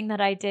was a thing that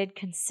I did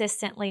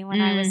consistently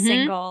when I was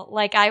single.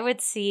 Like, I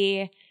would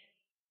see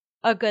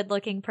a good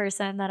looking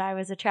person that I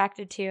was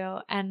attracted to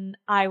and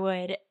I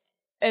would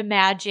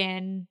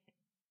imagine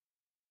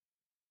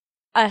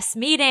us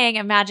meeting,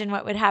 imagine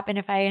what would happen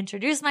if I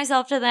introduced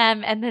myself to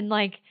them, and then,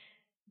 like,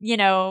 you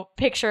know,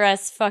 picture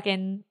us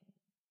fucking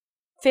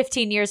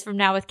 15 years from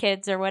now with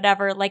kids or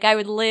whatever. Like, I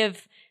would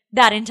live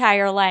that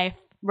entire life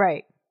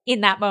right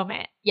in that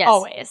moment. Yes.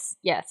 Always.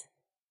 Yes.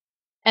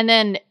 And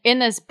then in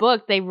this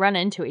book, they run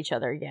into each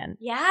other again.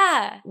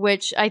 Yeah.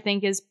 Which I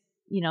think is,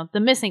 you know, the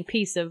missing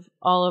piece of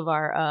all of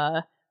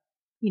our,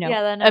 you know,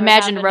 that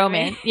imagined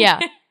romance. Yeah.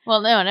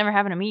 Well, no, it never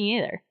happened to me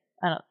either.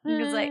 I don't.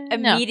 Because I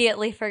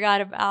immediately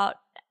forgot about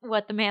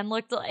what the man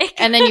looked like.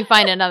 And then you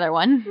find another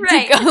one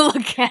right. to go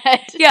look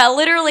at. Yeah,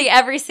 literally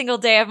every single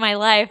day of my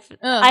life,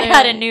 I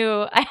had a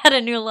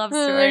new love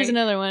story. There's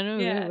another one. Ooh,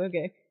 yeah.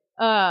 Okay.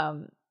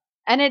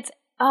 And it's,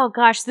 oh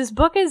gosh, this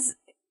book is,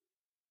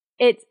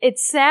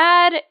 it's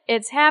sad,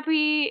 it's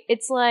happy,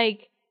 it's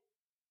like,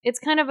 it's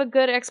kind of a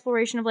good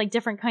exploration of like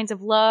different kinds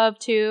of love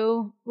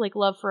too, like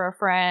love for a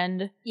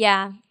friend.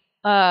 Yeah.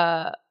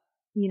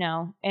 You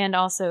know, and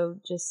also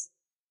just,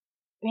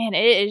 man,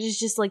 it is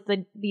just like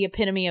the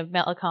epitome of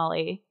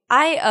melancholy.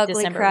 I ugly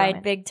December cried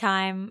romance. big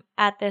time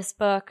at this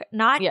book.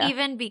 Not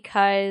even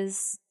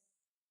because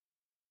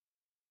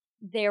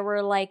there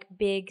were like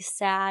big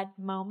sad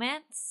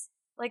moments.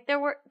 Like there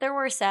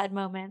were sad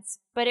moments,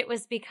 but it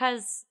was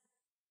because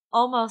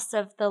almost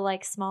of the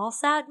like small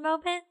sad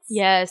moments.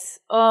 Yes.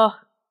 Oh,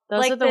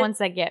 those like are the ones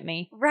that get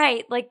me.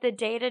 Right, like the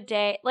day to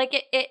day. Like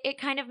it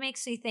kind of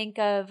makes me think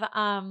of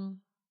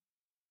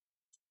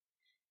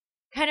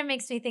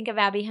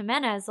Abby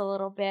Jimenez a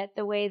little bit,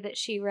 the way that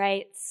she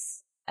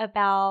writes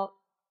about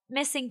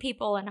missing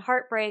people and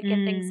heartbreak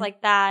and things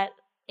like that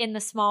in the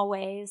small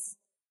ways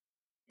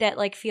that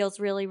like feels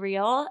really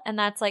real. And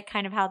that's like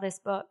kind of how this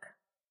book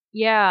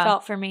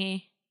felt for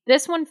me.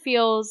 This one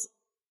feels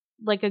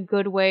like a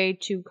good way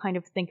to kind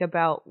of think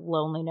about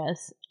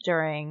loneliness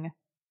during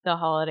the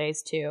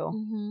holidays too.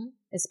 Mm-hmm.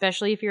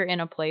 Especially if you're in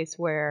a place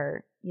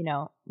where, you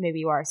know, maybe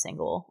you are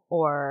single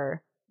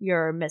or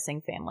you're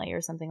missing family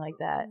or something like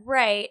that.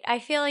 Right. I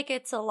feel like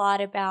it's a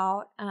lot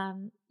about,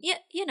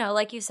 you know,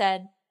 like you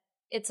said,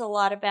 it's a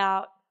lot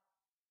about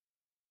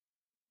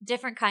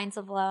different kinds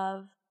of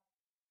love,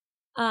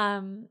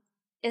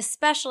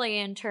 especially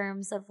in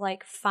terms of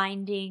like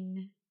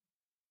finding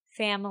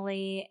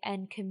family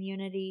and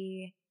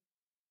community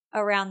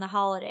around the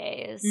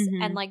holidays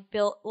and like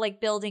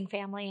building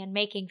family and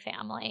making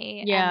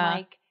family and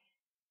like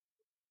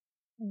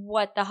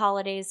what the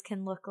holidays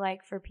can look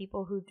like for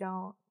people who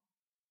don't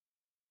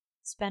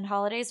spend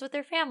holidays with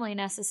their family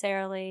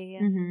necessarily.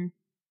 And,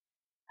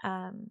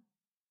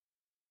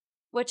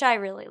 which I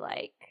really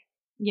like.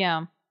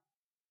 Yeah.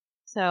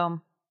 So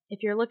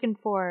if you're looking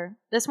for,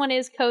 this one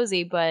is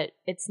cozy, but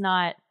it's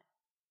not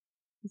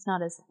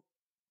as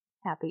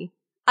happy.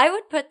 I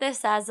would put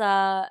this as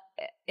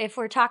if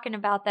we're talking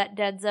about that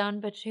dead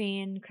zone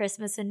between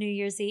Christmas and New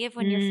Year's Eve,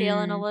 when you're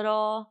feeling a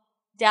little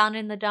down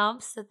in the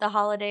dumps that the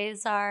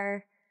holidays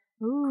are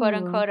quote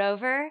unquote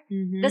over.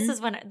 This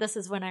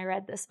is when I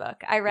read this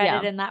book. I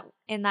read it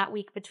in that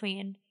week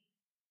between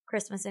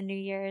Christmas and New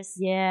Year's.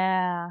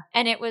 Yeah.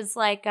 And it was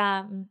like,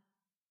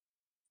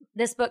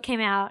 this book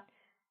came out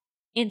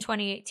in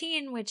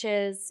 2018, which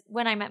is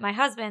when I met my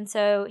husband.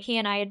 So he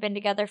and I had been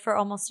together for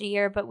almost a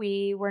year, but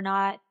we were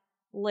not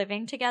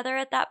living together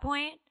at that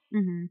point.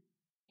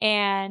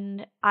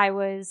 And I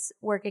was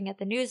working at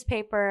the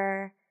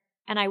newspaper,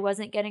 and I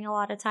wasn't getting a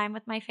lot of time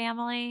with my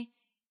family,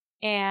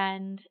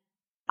 and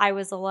I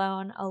was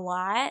alone a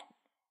lot.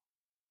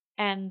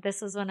 And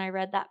this was when I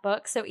read that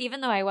book. So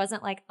even though I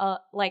wasn't like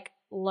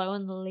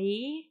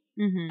lonely,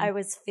 I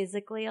was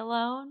physically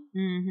alone.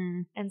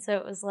 And so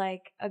it was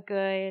like a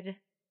good,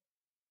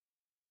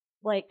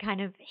 like,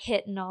 kind of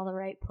hit in all the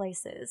right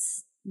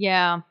places.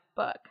 Yeah.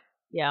 Book.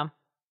 Yeah.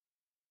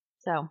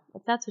 So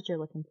if that's what you're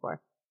looking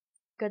for.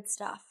 Good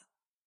stuff.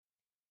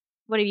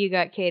 What have you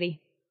got,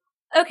 Katie?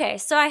 Okay,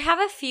 so I have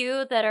a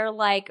few that are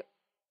like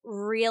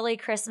really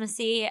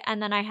Christmassy,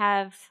 and then I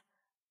have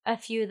a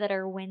few that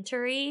are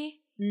wintry.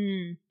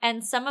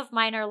 And some of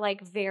mine are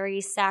like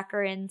very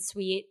saccharine,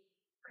 sweet,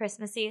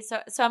 Christmassy. So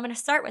I'm going to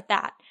start with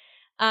that,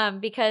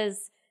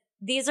 because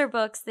these are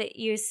books that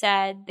you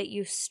said that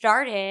you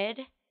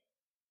started,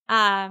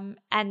 and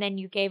then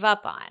you gave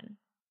up on.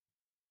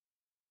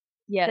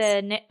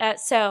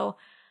 Yes. So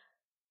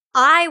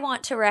I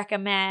want to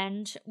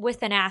recommend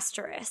with an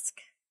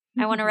asterisk.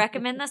 I want to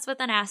recommend this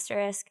with an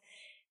asterisk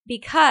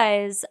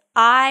because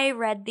I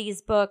read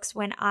these books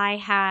when I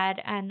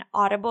had an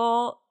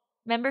Audible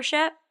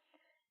membership.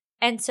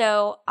 And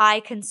so I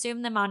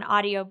consumed them on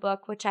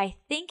audiobook, which I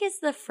think is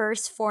the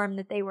first form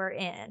that they were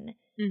in.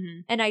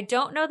 And I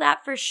don't know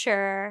that for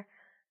sure.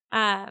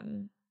 But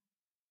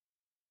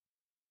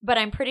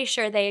I'm pretty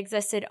sure they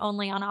existed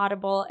only on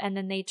Audible, and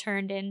then they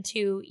turned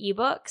into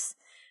ebooks.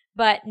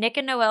 But Nick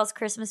and Noelle's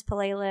Christmas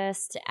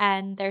Playlist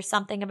and There's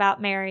Something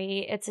About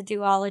Mary, it's a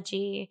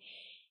duology.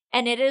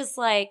 And it is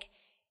like,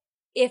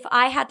 if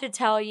I had to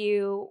tell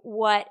you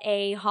what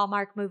a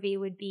Hallmark movie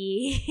would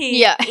be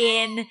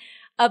in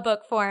a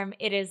book form,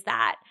 it is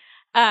that.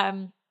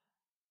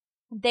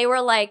 They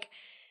were like,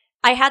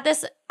 I had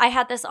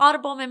this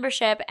Audible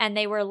membership, and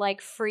they were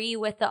like free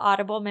with the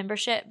Audible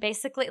membership.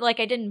 Basically, like,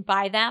 I didn't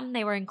buy them,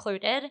 they were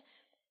included.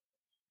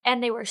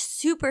 And they were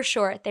super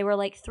short. They were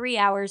like 3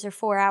 hours or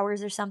 4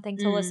 hours or something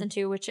to listen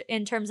to, which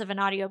in terms of an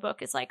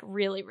audiobook is like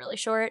really, really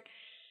short.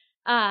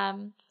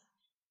 And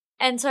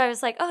so I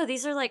was like, oh,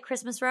 these are like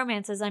Christmas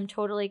romances. I'm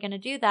totally going to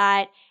do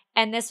that.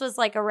 And this was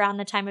like around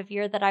the time of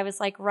year that I was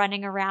like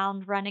running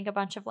around, running a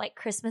bunch of like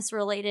Christmas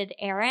related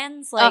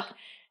errands, like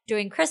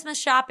doing Christmas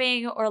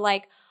shopping, or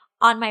like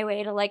on my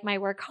way to like my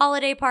work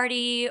holiday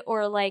party,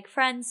 or like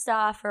friend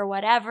stuff or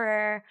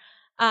whatever.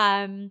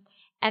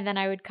 And then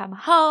I would come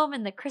home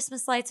and the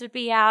Christmas lights would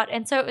be out.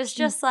 And so it was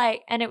just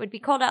like, and it would be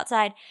cold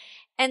outside.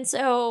 And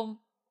so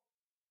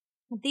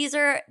it's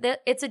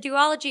a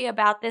duology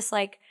about this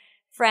like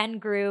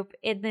friend group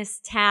in this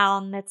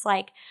town that's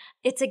like,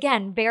 it's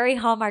again, very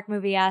Hallmark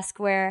movie-esque,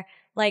 where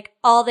like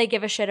all they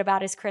give a shit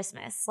about is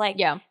Christmas. Like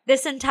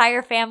this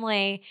entire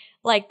family,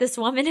 like this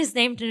woman is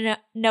named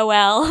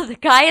Noelle. The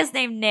guy is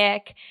named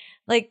Nick.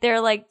 Like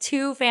they're like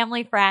two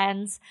family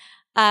friends.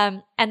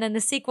 And then the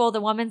sequel,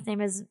 the woman's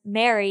name is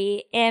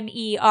Mary,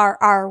 Merry.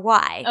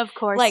 Of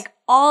course. Like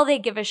all they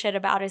give a shit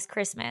about is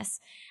Christmas.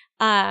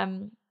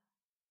 And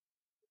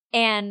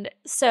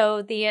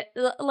so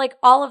like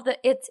all of the,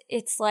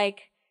 it's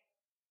like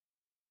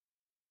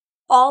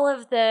all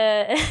of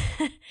the,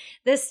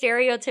 the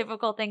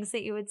stereotypical things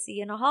that you would see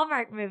in a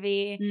Hallmark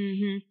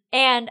movie.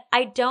 And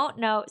I don't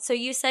know. So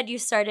you said you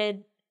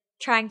started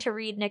trying to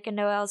read Nick and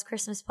Noelle's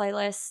Christmas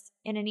Playlist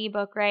in an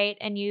ebook, right?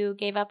 And you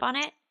gave up on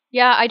it?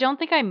 Yeah, I don't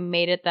think I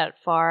made it that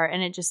far,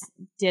 and it just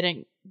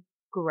didn't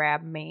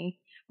grab me.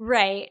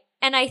 Right.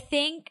 And I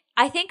think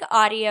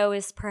audio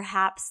is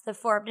perhaps the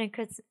form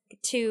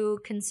to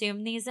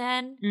consume these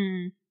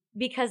in,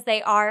 because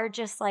they are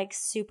just like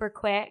super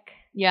quick.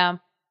 Yeah.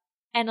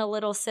 And a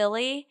little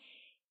silly.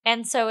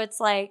 And so it's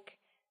like,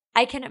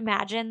 I can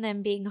imagine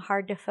them being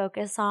hard to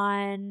focus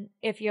on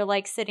if you're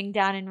like sitting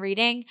down and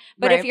reading,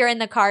 but if you're in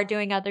the car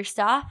doing other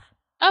stuff.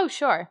 Oh,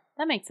 sure.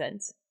 That makes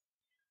sense.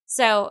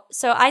 So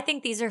I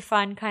think these are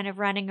fun, kind of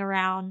running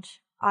around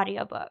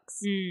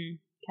audiobooks.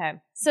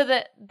 Okay. So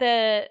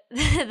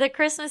the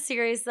Christmas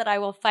series that I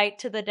will fight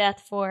to the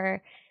death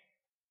for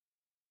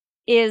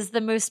is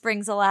the Moose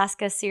Springs,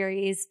 Alaska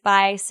series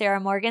by Sarah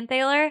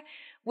Morgenthaler,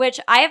 which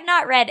I have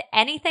not read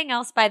anything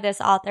else by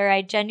this author.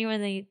 I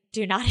genuinely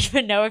do not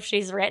even know if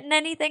she's written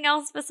anything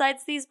else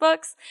besides these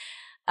books.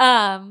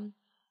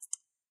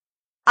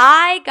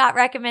 I got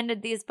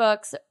recommended these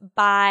books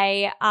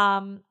by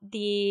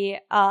the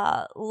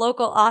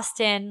local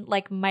Austin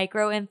like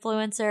micro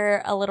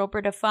influencer, A Little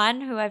Bit of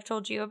Fun, who I've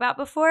told you about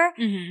before.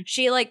 Mm-hmm.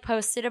 She like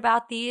posted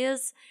about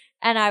these,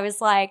 and I was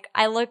like,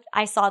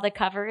 I saw the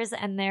covers,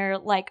 and they're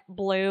like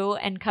blue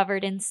and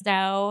covered in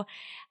snow.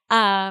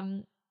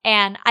 And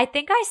I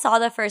think I saw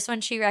the first one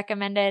she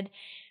recommended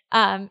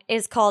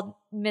is called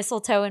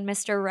Mistletoe and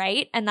Mr.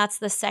 Right, and that's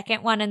the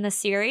second one in the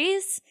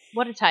series.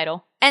 What a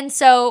title. And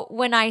so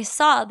when I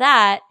saw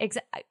that,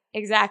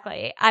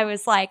 exactly, I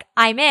was like,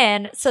 I'm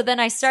in. So then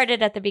I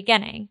started at the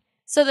beginning.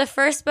 So the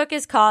first book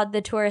is called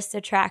The Tourist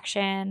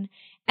Attraction.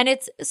 And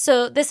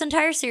so this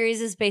entire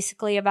series is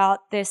basically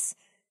about this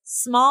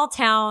small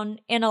town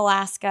in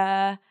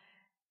Alaska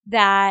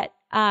that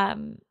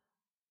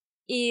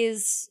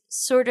is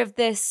sort of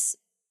it's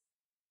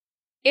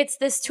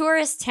this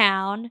tourist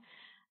town.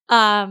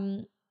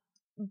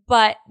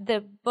 But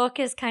the books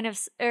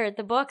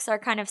are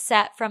kind of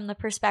set from the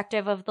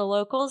perspective of the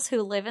locals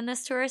who live in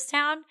this tourist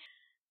town.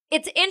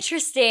 It's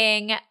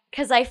interesting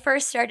because I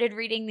first started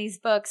reading these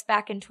books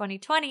back in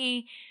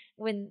 2020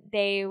 when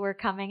they were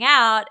coming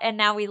out, and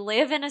now we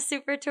live in a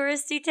super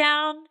touristy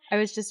town. I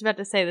was just about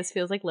to say, this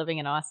feels like living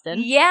in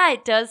Austin. Yeah,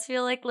 it does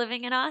feel like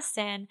living in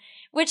Austin,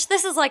 which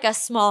this is like a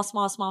small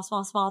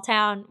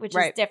town, which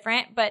is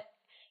different, but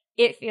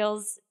it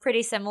feels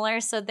pretty similar.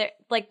 So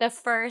like the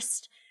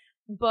first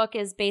book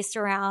is based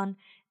around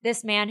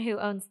this man who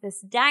owns this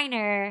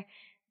diner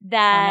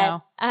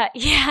that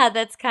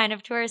that's kind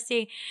of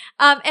touristy,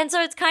 and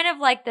so it's kind of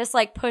like this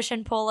like push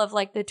and pull of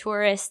like the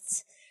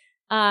tourists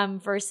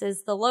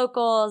versus the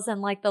locals,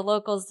 and like the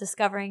locals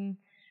discovering,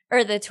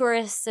 or the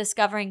tourists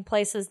discovering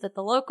places that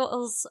the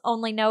locals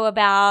only know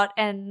about,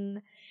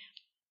 and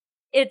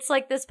it's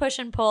like this push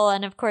and pull.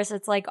 And of course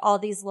it's like all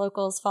these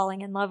locals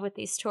falling in love with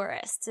these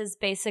tourists is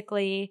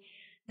basically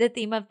the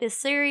theme of this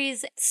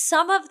series.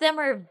 Some of them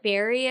are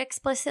very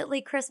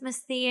explicitly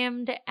Christmas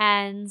themed,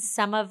 and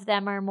some of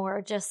them are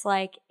more just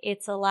like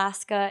it's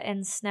Alaska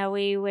and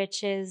snowy,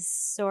 which is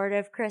sort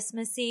of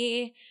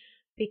Christmassy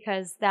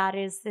because that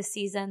is the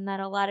season that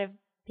a lot of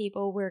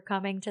people were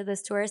coming to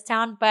this tourist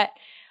town. But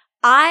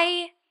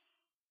I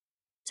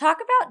talk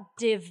about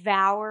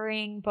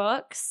devouring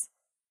books.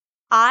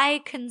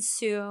 I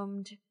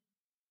consumed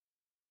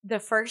the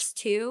first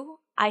two,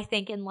 I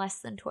think, in less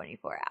than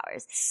 24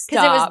 hours.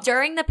 Because it was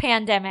during the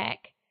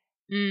pandemic.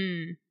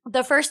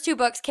 The first two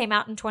books came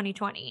out in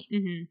 2020.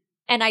 Mm-hmm.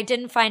 And I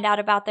didn't find out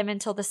about them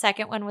until the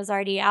second one was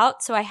already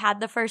out. So I had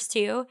the first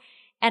two,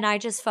 and I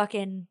just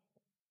fucking,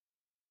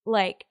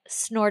 like,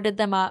 snorted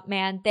them up,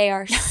 man. They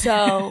are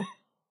so...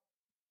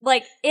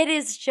 like, it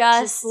is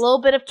just a little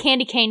bit of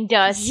candy cane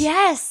dust.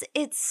 Yes,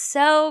 it's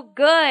so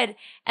good.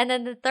 And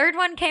then the third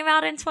one came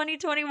out in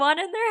 2021,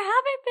 and there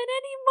haven't been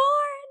any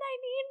more, and I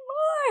need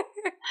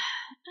more.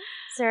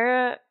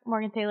 Sarah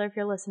Morgan Taylor, if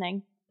you're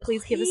listening,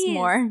 please give us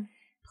more.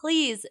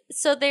 Please.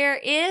 So there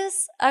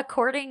is,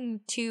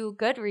 according to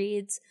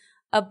Goodreads,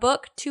 a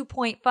book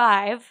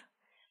 2.5,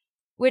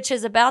 which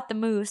is about the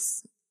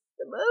moose.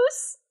 The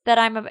moose?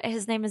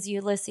 His name is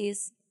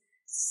Ulysses.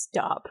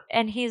 Stop.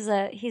 And he's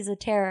a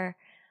terror.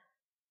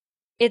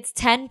 It's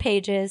 10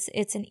 pages.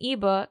 It's an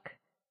ebook.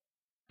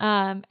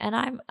 And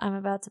I'm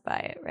about to buy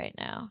it right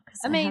now because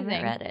I haven't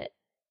read it.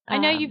 I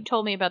know you've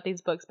told me about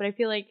these books, but I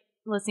feel like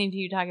listening to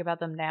you talk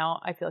about them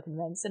now, I feel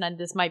convinced, and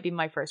this might be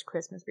my first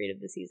Christmas read of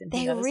the season.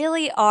 They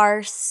really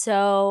are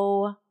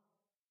so...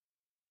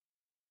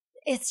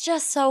 It's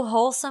just so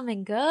wholesome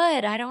and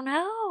good. I don't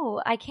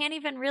know. I can't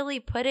even really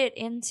put it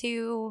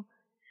into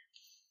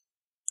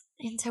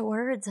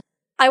words.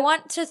 I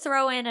want to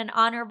throw in an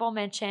honorable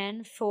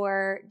mention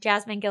for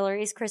Jasmine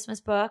Guillory's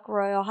Christmas book,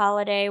 Royal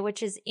Holiday,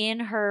 which is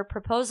in her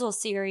proposal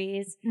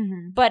series,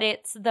 but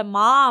it's the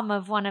mom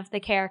of one of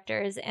the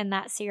characters in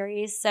that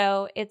series.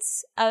 So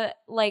it's a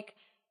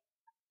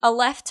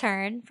left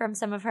turn from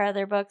some of her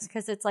other books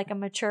because it's like a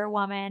mature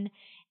woman,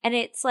 and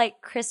it's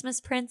like Christmas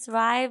Prince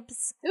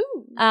vibes.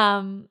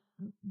 Ooh.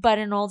 But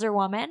an older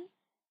woman.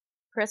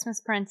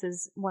 Christmas Prince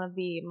is one of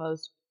the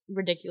most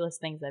ridiculous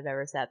things I've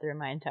ever sat through in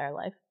my entire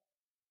life.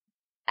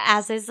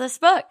 As is this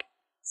book.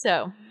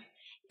 So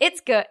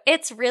it's good.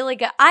 It's really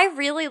good. I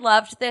really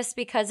loved this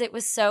because it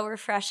was so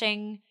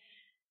refreshing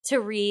to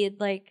read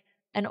like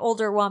an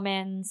older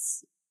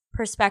woman's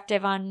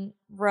perspective on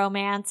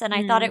romance. And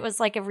I thought it was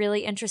like a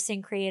really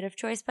interesting creative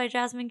choice by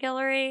Jasmine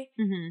Guillory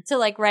to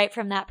like write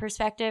from that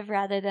perspective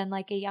rather than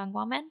like a young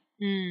woman.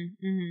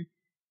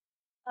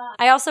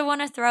 I also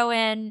want to throw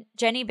in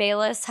Jenny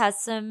Bayliss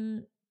has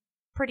some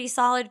pretty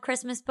solid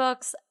Christmas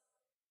books.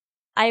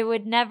 I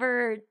would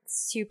never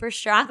super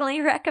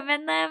strongly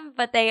recommend them,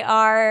 but they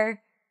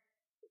are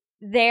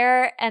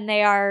there, and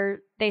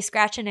they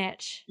scratch an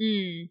itch.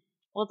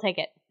 We'll take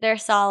it. They're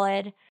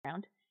solid.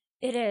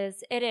 It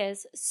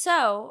is.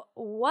 So,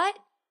 what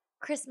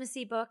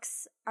Christmassy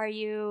books are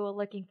you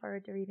looking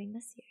forward to reading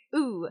this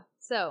year? Ooh,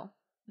 so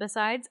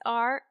Besides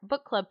our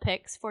book club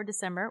picks for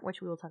December,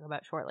 which we will talk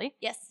about shortly,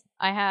 Yes.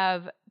 I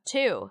have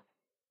 2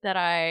 that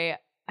I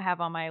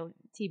have on my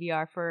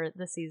TBR for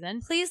the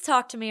season. Please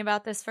talk to me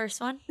about this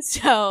first one.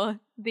 So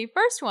the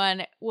first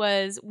one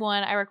was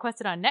one I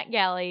requested on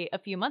NetGalley a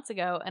few months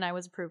ago, and I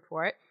was approved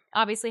for it.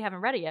 Obviously haven't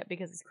read it yet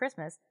because it's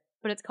Christmas,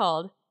 but it's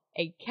called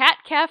A Cat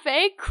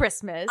Cafe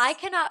Christmas. I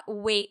cannot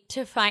wait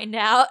to find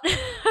out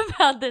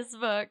about this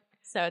book.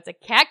 So it's A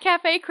Cat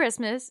Cafe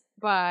Christmas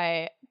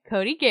by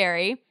Cody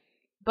Gary.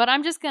 But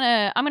I'm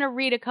gonna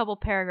read a couple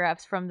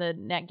paragraphs from the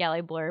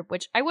NetGalley blurb,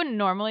 which I wouldn't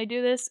normally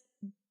do this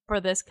for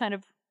this kind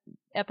of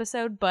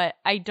episode, but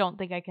I don't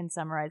think I can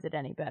summarize it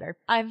any better.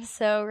 I'm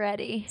so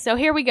ready. So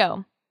here we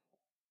go.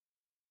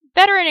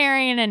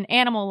 Veterinarian and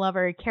animal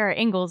lover Kara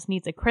Ingalls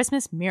needs a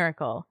Christmas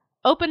miracle.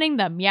 Opening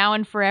the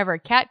Meowin' Forever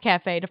Cat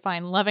Cafe to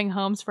find loving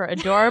homes for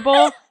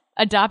adorable,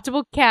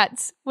 adoptable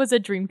cats was a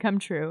dream come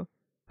true.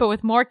 But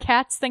with more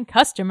cats than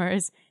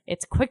customers,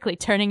 it's quickly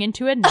turning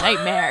into a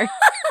nightmare.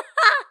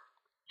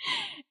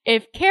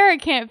 If Kara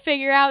can't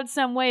figure out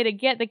some way to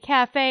get the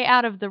cafe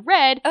out of the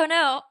red, Oh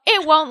no.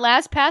 it won't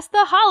last past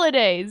the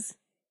holidays.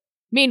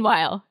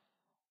 Meanwhile,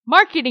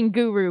 marketing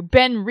guru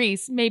Ben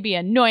Reese may be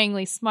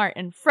annoyingly smart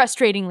and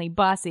frustratingly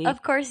bossy.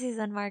 Of course he's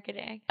in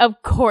marketing.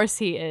 Of course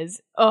he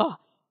is. Ugh.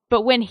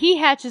 But when he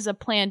hatches a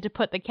plan to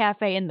put the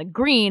cafe in the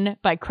green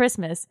by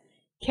Christmas,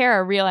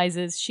 Kara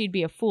realizes she'd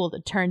be a fool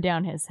to turn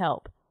down his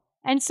help.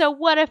 And so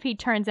what if he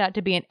turns out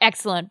to be an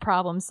excellent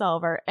problem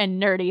solver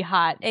and nerdy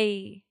hot?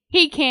 Ay.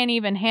 He can't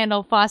even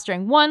handle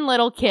fostering one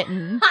little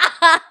kitten.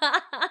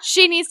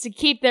 She needs to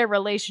keep their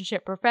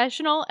relationship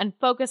professional and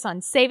focus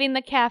on saving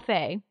the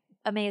cafe.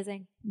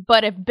 Amazing.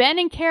 But if Ben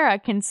and Kara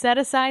can set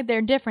aside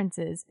their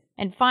differences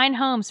and find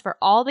homes for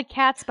all the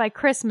cats by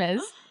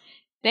Christmas,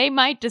 they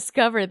might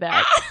discover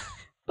that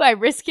by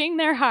risking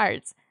their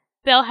hearts,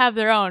 they'll have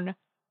their own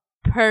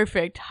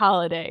perfect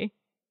holiday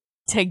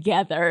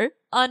together.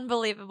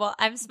 Unbelievable.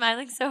 I'm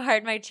smiling so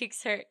hard my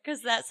cheeks hurt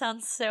because that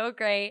sounds so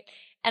great.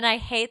 And I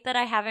hate that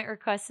I haven't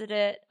requested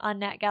it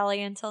on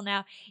NetGalley until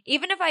now.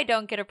 Even if I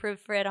don't get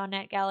approved for it on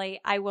NetGalley,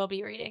 I will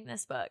be reading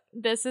this book.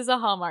 This is a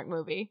Hallmark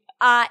movie.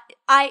 I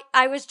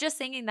was just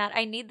thinking that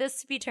I need this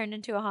to be turned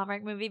into a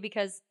Hallmark movie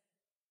because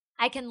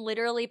I can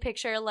literally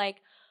picture like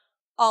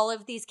all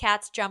of these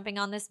cats jumping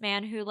on this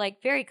man who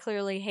like very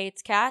clearly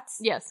hates cats.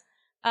 Yes.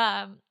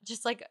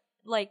 Just like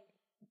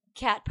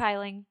cat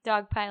piling,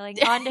 dog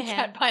piling onto him.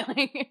 Cat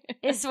piling.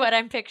 Is what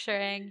I'm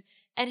picturing.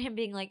 And him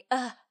being like,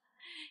 ugh.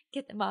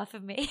 Get them off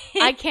of me.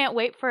 I can't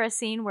wait for a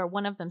scene where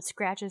one of them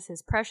scratches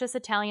his precious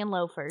Italian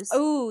loafers.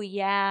 Oh,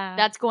 yeah.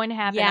 That's going to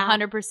happen, Yeah.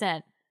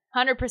 100%.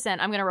 100%.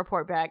 I'm going to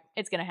report back.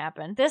 It's going to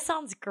happen. This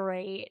sounds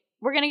great.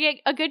 We're going to get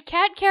a good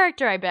cat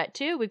character, I bet,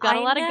 too. We've got a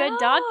lot of good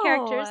dog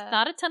characters, know.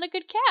 not a ton of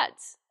good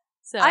cats.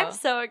 So I'm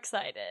so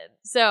excited.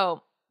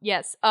 So,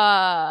 yes.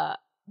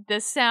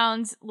 This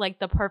sounds like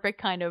the perfect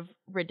kind of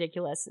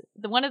ridiculous.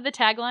 One of the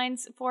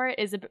taglines for it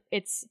is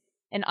it's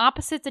an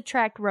opposites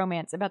attract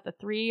romance about the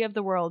 3 of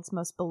the world's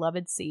most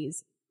beloved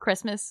seas: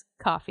 Christmas,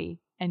 coffee,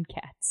 and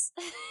cats.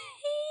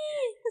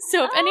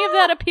 So if any of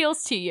that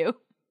appeals to you,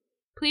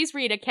 please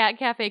read A Cat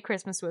Cafe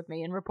Christmas with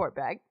me and report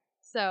back.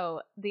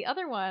 So the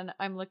other one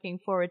I'm looking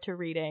forward to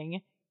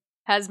reading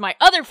has my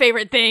other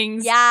favorite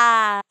things.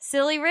 Yeah.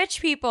 Silly rich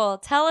people.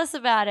 Tell us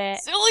about it.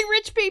 Silly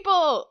rich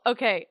people.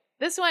 Okay.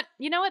 This one,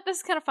 you know what? This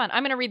is kind of fun.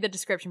 I'm going to read the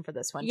description for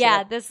this one.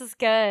 Yeah, too. this is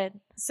good.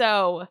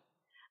 So,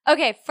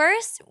 Okay,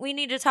 first we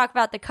need to talk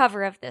about the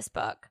cover of this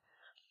book.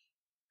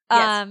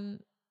 Yes.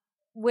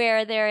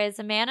 Where there is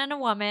a man and a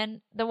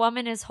woman. The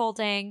woman is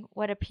holding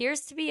what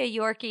appears to be a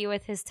Yorkie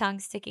with his tongue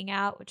sticking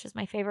out, which is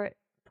my favorite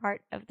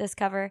part of this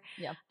cover.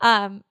 Yeah.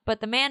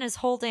 But the man is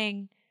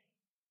holding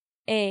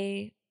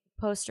a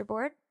poster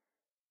board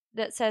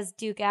that says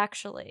Duke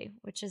Actually,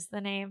 which is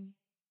the name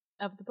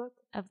Of the book.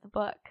 of the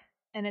book.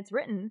 And it's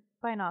written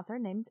by an author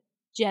named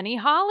Jenny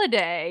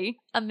Holiday.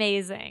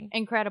 Amazing.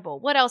 Incredible.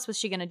 What else was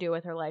she going to do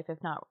with her life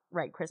if not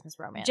write Christmas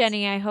romance?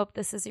 Jenny, I hope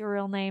this is your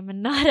real name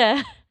and not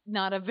a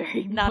Not a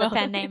very... Not a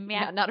pen name,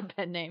 yeah. Not a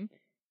pen name.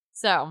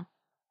 So,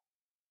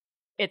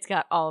 it's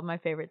got all of my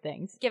favorite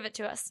things. Give it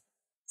to us.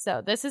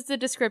 So, this is the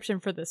description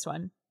for this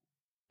one.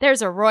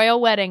 There's a royal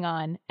wedding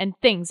on, and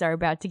things are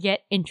about to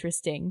get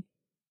interesting.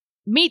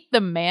 Meet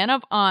the man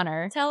of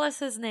honor, Tell us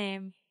his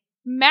name.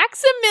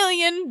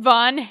 Maximilian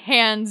von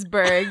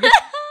Hansberg,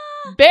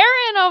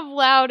 Baron of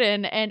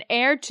Loudon and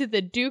heir to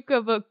the Duke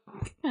of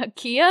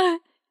Achaia.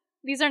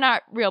 These are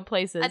not real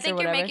places. I think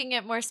or you're whatever. making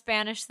it more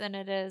Spanish than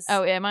it is.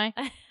 Oh, am I?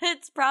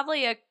 It's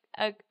probably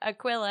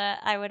Aquila,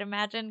 I would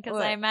imagine, because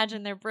What? I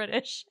imagine they're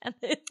British.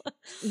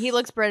 He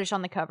looks British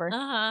on the cover.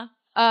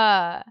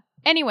 Uh-huh.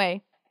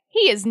 Anyway,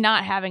 he is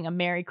not having a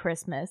Merry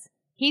Christmas.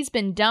 He's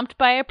been dumped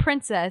by a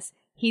princess.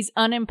 He's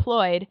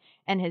unemployed,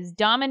 and his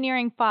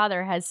domineering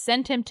father has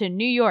sent him to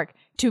New York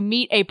to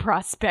meet a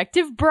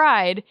prospective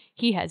bride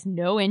he has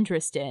no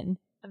interest in.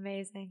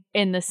 Amazing.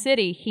 In the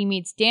city, he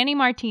meets Danny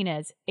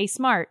Martinez, a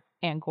smart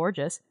and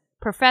gorgeous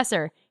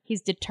professor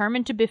he's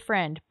determined to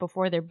befriend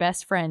before their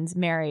best friends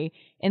marry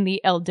in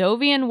the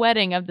Eldovian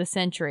wedding of the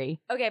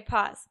century. Okay,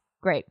 pause.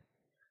 Great.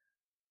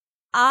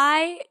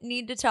 I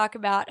need to talk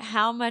about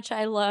how much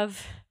I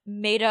love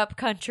made-up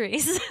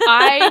countries.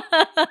 I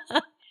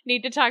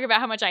need to talk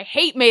about how much I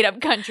hate made-up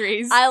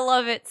countries. I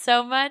love it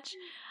so much.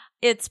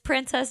 It's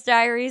Princess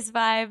Diaries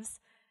vibes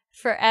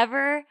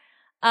forever.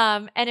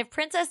 And if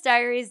Princess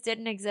Diaries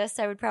didn't exist,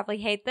 I would probably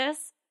hate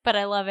this, but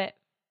I love it.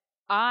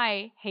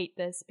 I hate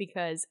this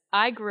because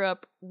I grew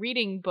up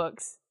reading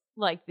books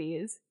like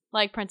these,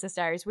 like Princess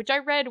Diaries, which I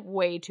read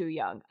way too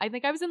young. I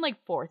think I was in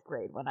like 4th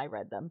grade when I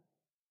read them.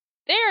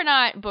 They are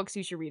not books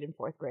you should read in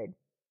 4th grade.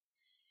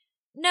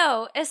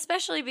 No,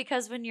 especially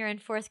because when you're in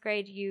 4th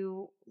grade,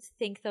 you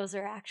think those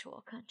are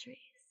actual countries.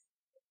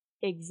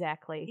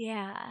 Exactly.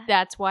 Yeah.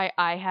 That's why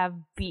I have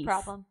beef.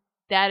 Problem.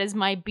 That is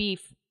my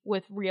beef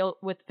with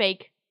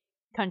fake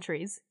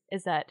countries,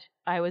 is that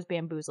I was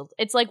bamboozled.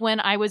 It's like when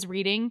I was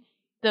reading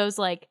those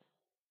like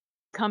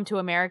Come to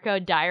America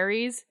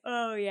diaries.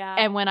 Oh, yeah.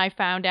 And when I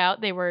found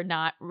out they were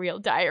not real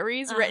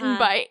diaries written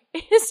by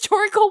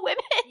historical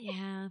women.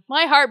 Yeah.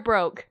 My heart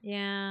broke.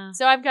 Yeah.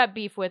 So I've got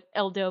beef with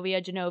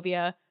Eldovia,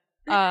 Genovia,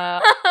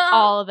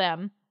 all of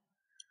them.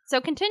 So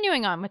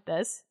continuing on with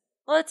this.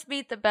 Let's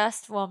meet the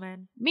best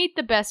woman. Meet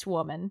the best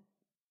woman.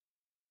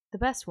 The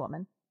best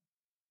woman.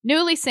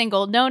 Newly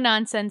single,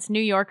 no-nonsense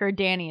New Yorker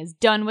Dani is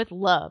done with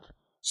love.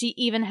 She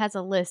even has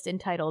a list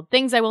entitled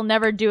Things I Will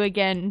Never Do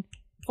Again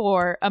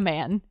for a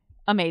Man.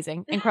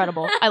 Amazing.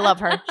 Incredible. I love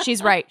her.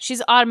 She's right.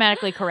 She's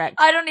automatically correct.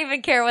 I don't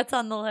even care what's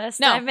on the list.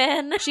 No, I'm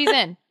in. She's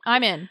in.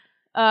 I'm in.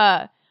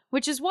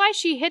 Which is why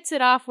she hits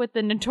it off with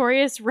the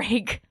notorious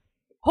rake.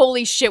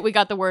 Holy shit, we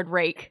got the word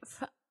rake.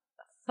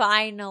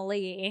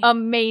 Finally.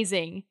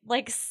 Amazing.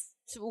 Like,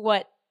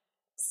 what,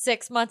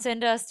 6 months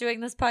into us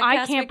doing this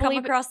podcast, we come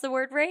across the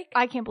word rake?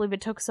 I can't believe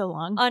it took so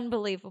long.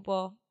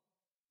 Unbelievable.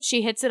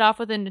 She hits it off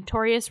with a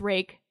notorious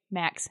rake,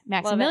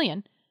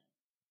 Maximilian.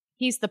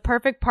 He's the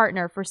perfect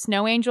partner for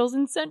snow angels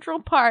in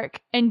Central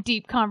Park and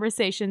deep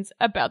conversations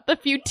about the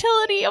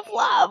futility of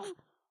love.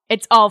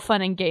 It's all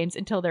fun and games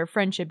until their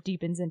friendship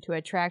deepens into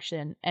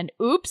attraction. And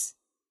oops,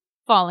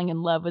 falling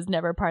in love was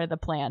never part of the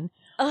plan.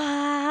 We've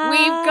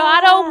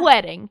got a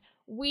wedding.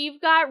 We've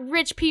got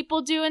rich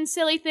people doing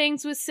silly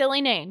things with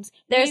silly names.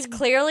 There's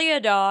clearly a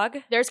dog.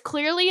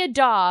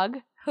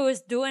 Who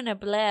is doing a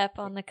blip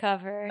on the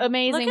cover.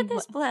 Amazing. Look at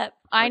this blip.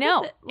 I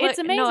know. It's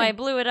amazing. No, I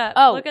blew it up.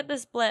 Oh. Look at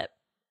this blip.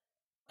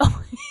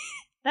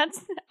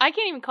 I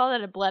can't even call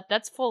that a blip.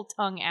 That's full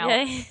tongue out.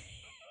 Yeah.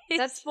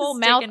 That's full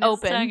mouth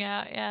open. His tongue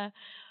out, yeah.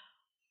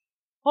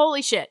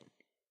 Holy shit.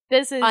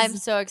 I'm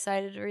so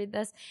excited to read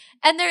this.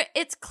 And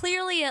it's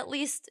clearly at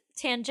least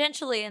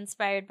tangentially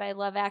inspired by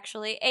Love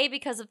Actually. A,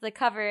 because of the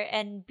cover,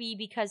 and B,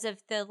 because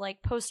of the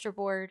like poster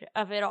board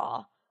of it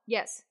all.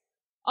 Yes.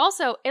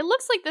 Also, it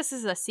looks like this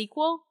is a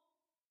sequel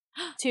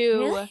to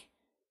really?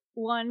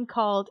 One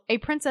called A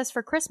Princess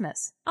for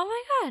Christmas. Oh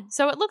my god.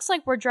 So it looks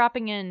like we're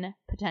dropping in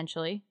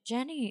potentially.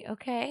 Jenny,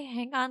 okay,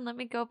 hang on, let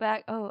me go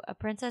back. Oh, A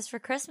Princess for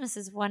Christmas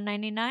is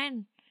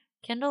 $1.99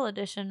 Kindle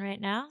edition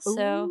right now.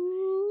 So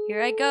Ooh.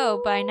 Here I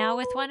go. Buy now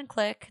with one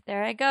click.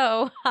 There I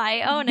go.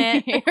 I own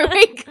it. Here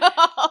we go.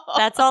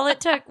 That's all it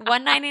took.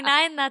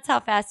 $1.99. That's how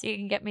fast you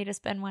can get me to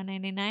spend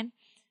 $1.99.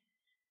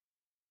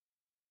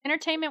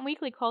 Entertainment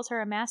Weekly calls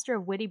her a master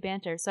of witty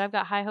banter, so I've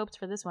got high hopes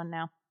for this one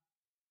now.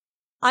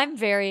 I'm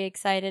very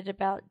excited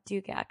about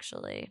Duke,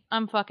 actually.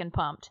 I'm fucking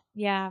pumped.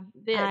 Yeah,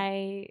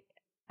 I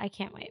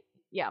can't wait.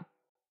 Yeah.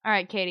 All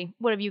right, Katie,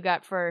 what have you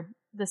got for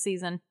the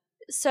season?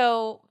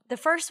 So the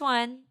first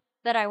one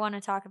that I want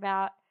to talk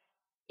about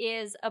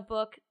is a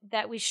book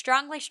that we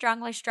strongly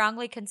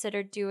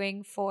considered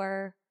doing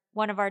for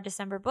one of our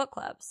December book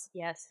clubs.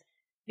 Yes.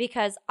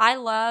 Because I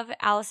love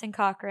Alison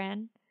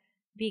Cochrane,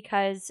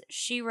 because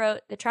she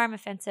wrote The Charm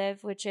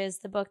Offensive, which is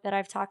the book that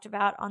I've talked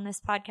about on this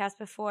podcast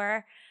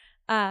before.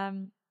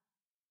 That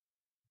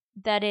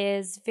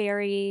is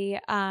very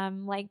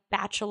like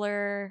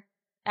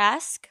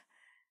Bachelor-esque,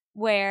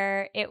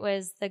 where it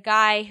was the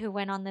guy who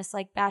went on this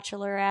like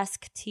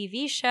Bachelor-esque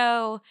TV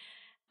show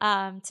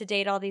to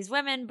date all these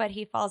women, but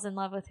he falls in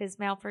love with his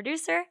male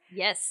producer.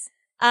 Yes.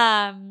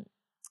 And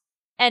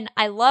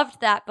I loved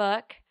that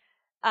book.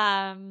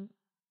 And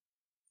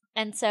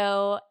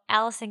so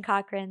Alison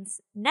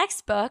Cochrane's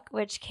next book,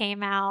 which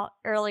came out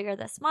earlier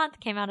this month,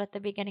 came out at the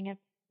beginning of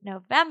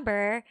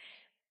November,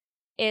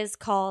 is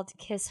called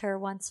Kiss Her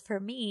Once for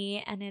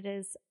Me, and it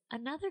is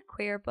another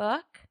queer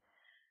book.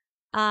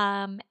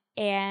 And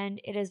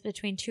it is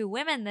between two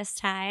women this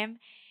time,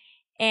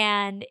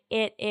 and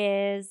it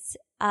is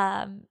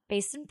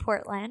based in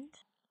Portland.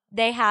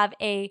 They have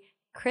a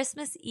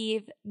Christmas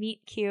Eve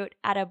meet cute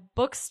at a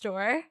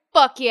bookstore.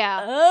 Fuck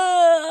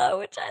yeah.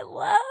 Which I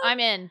love. I'm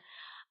in.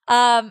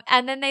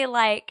 And then they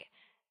like,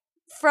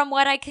 from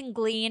what I can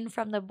glean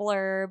from the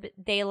blurb,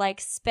 they like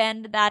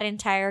spend that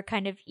entire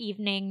kind of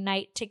evening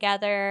night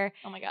together.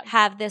 Oh my God.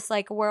 Have this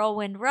like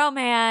whirlwind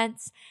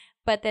romance,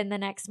 but then the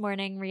next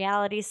morning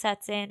reality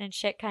sets in and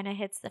shit kind of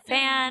hits the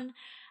fan.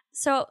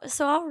 So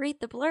I'll read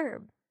the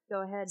blurb.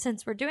 Go ahead.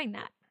 Since we're doing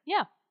that.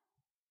 Yeah.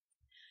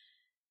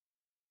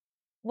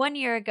 1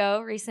 year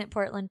ago, recent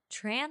Portland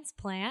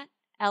transplant,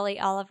 Ellie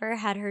Oliver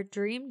had her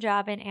dream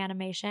job in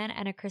animation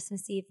and a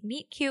Christmas Eve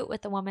meet cute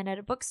with a woman at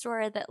a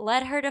bookstore that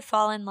led her to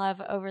fall in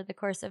love over the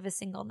course of a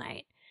single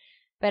night.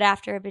 But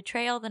after a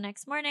betrayal the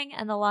next morning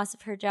and the loss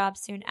of her job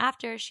soon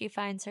after, she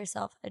finds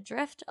herself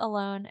adrift,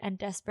 alone, and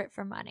desperate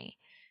for money.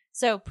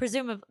 So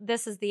presumably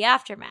this is the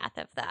aftermath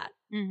of that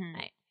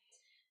night.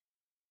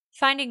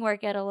 Finding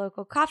work at a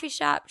local coffee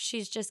shop,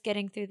 she's just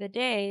getting through the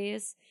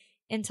days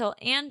until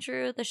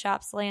Andrew, the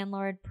shop's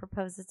landlord,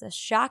 proposes a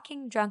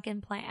shocking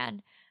drunken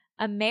plan,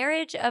 a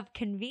marriage of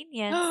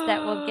convenience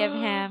that will give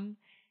him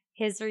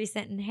his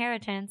recent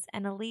inheritance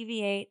and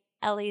alleviate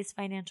Ellie's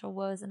financial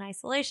woes and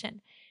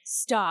isolation.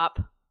 Stop.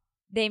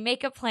 They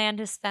make a plan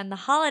to spend the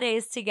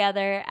holidays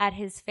together at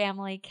his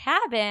family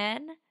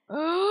cabin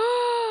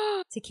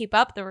to keep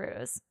up the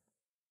ruse.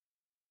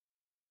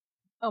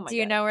 Oh my God. Do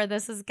you know where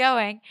this is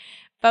going?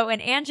 But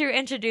when Andrew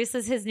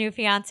introduces his new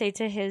fiancée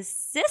to his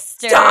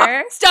sister...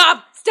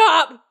 Stop!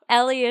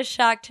 Ellie is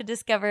shocked to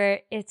discover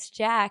it's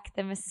Jack,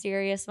 the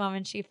mysterious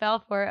woman she fell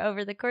for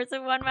over the course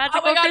of one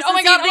magical Christmas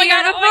Eve the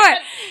year before.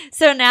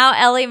 So now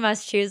Ellie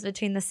must choose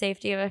between the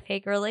safety of a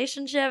fake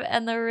relationship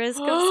and the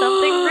risk of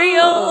something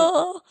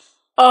real.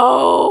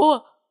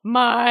 Oh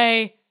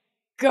my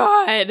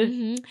God.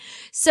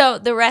 So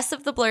the rest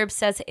of the blurb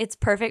says it's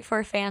perfect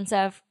for fans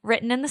of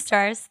Written in the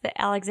Stars, the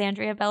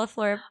Alexandria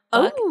Bellafleur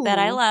book that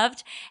I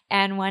loved,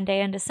 and One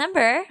Day in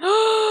December.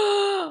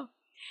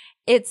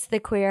 It's the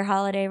queer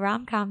holiday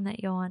rom-com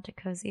that you'll want to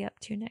cozy up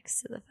to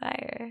next to the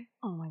fire.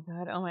 Oh my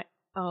God.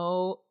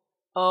 Oh.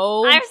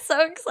 I'm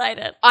so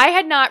excited. I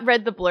had not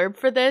read the blurb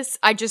for this.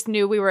 I just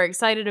knew we were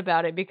excited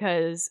about it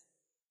because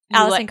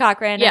Alison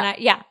Cochran. Yeah.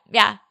 And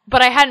yeah.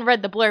 But I hadn't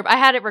read the blurb. I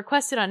had it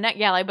requested on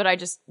NetGalley, but I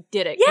just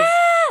did it. Yeah.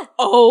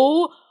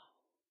 Oh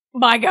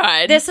my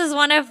God. This is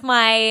one of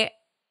my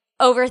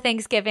over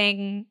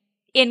Thanksgiving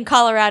in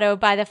Colorado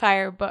by the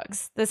fire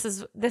books. This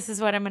is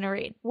what I'm going to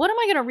read. What am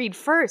I going to read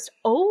first?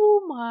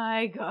 Oh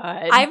my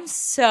God. I'm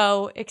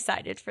so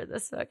excited for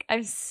this book.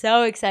 I'm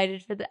so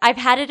excited for I've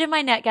had it in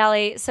my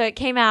NetGalley. So it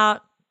came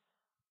out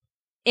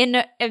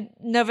in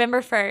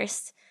November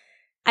 1st.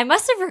 I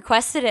must have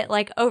requested it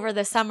like over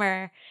the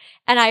summer,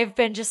 and I've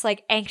been just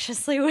like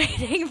anxiously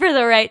waiting for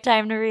the right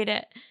time to read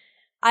it.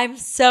 I'm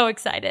so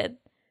excited.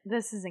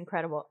 This is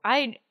incredible.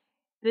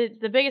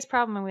 The biggest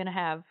problem I'm going to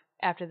have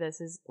after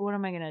this is what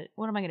am I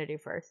going to do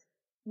first?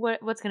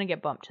 What's going to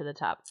get bumped to the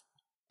top?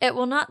 It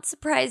will not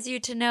surprise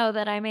you to know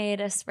that I made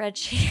a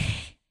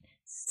spreadsheet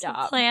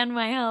to plan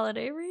my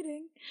holiday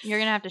reading. You're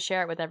going to have to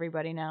share it with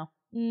everybody now.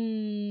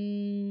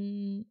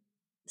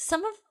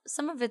 Some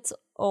of it's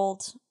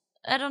old.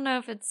 I don't know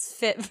if it's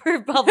fit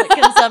for public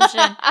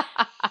consumption.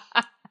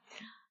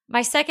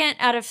 My second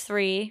out of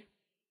 3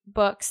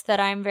 books that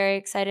I'm very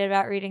excited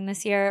about reading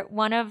this year,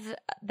 one of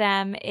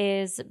them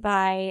is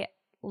by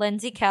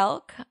Lindsay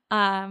Kelk.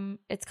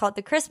 It's called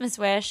The Christmas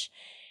Wish,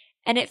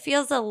 and it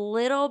feels a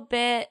little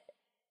bit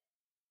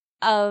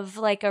of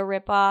like a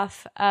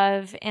ripoff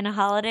of In a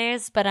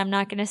Holidays, but I'm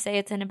not going to say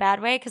it's in a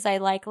bad way because I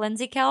like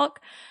Lindsay Kelk.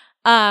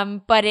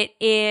 But it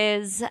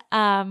is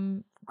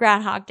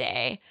Groundhog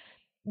Day,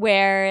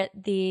 where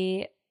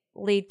the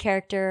lead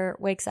character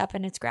wakes up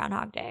and it's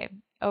Groundhog Day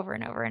over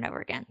and over and over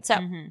again. So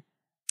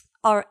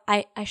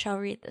I shall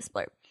read this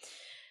blurb.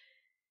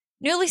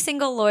 Newly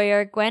single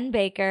lawyer Gwen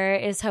Baker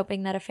is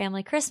hoping that a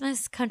family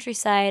Christmas,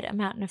 countryside, a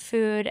mountain of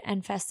food,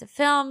 and festive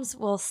films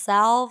will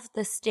salve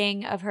the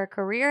sting of her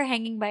career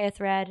hanging by a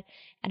thread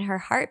and her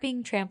heart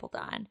being trampled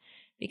on.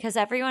 Because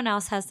everyone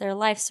else has their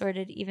life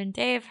sorted, even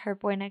Dave, her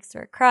boy next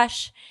door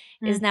crush,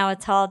 is now a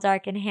tall,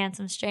 dark, and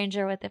handsome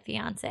stranger with a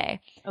fiancé.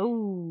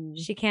 Oh.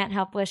 She can't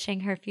help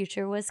wishing her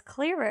future was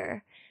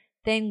clearer.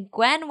 Then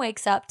Gwen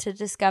wakes up to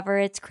discover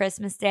it's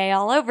Christmas Day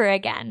all over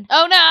again.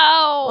 Oh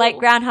no! Like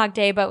Groundhog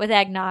Day, but with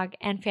eggnog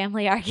and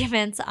family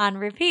arguments on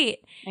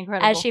repeat.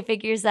 Incredible. As she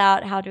figures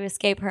out how to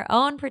escape her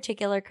own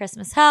particular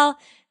Christmas hell,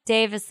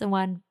 Dave is the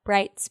one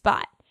bright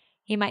spot.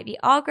 He might be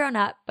all grown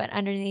up, but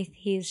underneath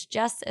he's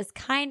just as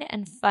kind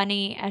and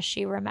funny as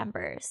she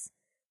remembers.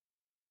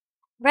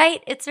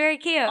 Right? It's very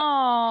cute.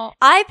 Aww.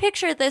 I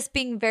picture this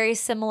being very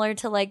similar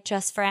to like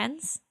Just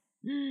Friends.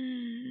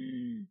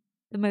 The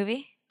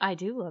movie. I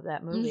do love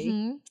that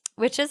movie.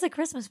 Which is a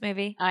Christmas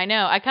movie. I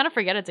know. I kind of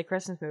forget it's a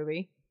Christmas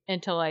movie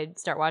until I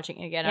start watching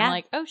it again. Yeah. I'm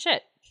like, oh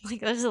shit.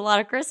 Like there's a lot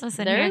of Christmas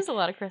in here. There is a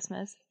lot of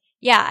Christmas.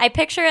 Yeah, I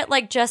picture it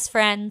like Just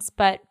Friends,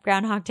 but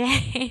Groundhog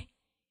Day.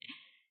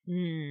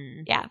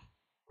 Yeah.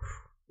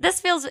 This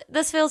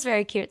feels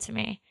very cute to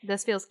me.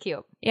 This feels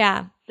cute.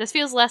 Yeah. This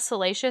feels less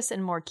salacious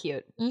and more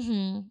cute.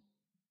 And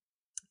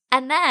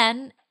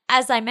then,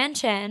 as I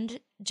mentioned,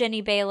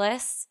 Jenny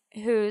Bayliss,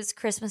 whose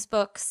Christmas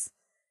books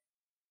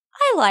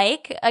I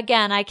like.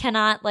 Again, I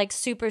cannot like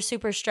super,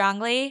 super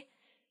strongly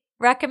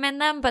recommend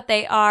them, but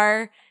they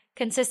are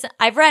consistent.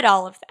 I've read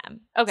all of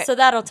them. Okay. So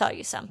that'll tell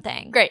you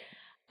something. Great.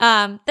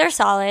 They're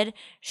solid.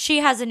 She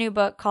has a new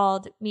book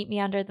called Meet Me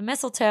Under the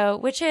Mistletoe,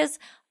 which is,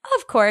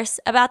 of course,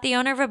 about the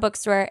owner of a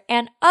bookstore.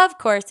 And of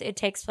course, it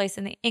takes place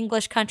in the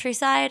English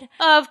countryside.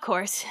 Of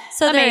course.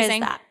 So Amazing. there is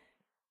that.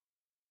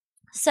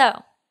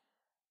 So,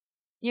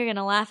 you're going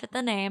to laugh at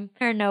the name.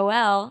 Her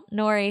Noelle,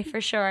 Nori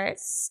for short.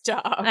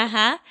 Stop.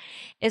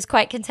 Is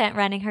quite content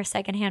running her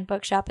secondhand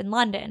bookshop in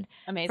London.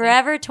 Amazing.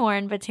 Forever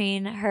torn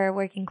between her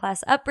working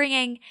class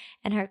upbringing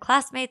and her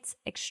classmates'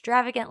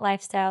 extravagant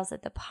lifestyles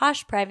at the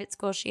posh private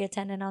school she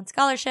attended on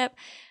scholarship,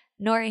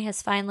 Nori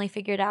has finally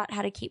figured out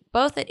how to keep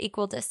both at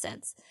equal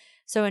distance.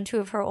 So when two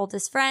of her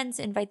oldest friends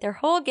invite their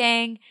whole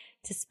gang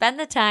to spend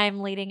the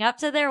time leading up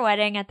to their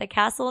wedding at the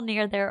castle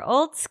near their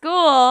old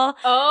school.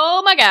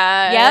 Oh my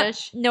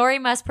gosh. Yep. Nori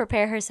must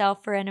prepare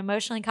herself for an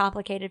emotionally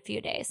complicated few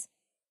days.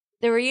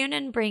 The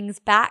reunion brings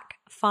back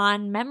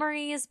fond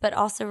memories, but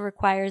also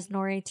requires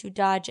Nori to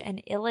dodge an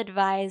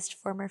ill-advised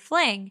former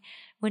fling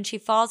when she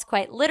falls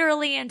quite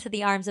literally into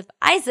the arms of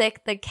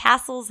Isaac, the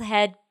castle's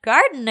head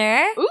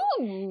gardener,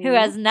 who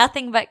has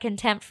nothing but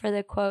contempt for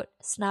the, quote,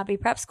 snobby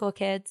prep school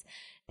kids.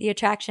 The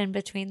attraction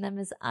between them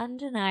is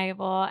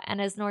undeniable,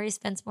 and as Nori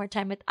spends more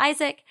time with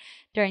Isaac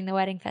during the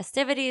wedding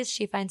festivities,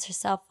 she finds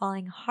herself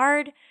falling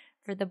hard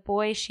for the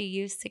boy she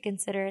used to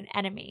consider an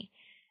enemy.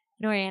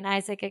 Nori and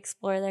Isaac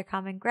explore their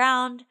common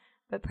ground,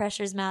 but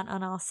pressures mount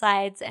on all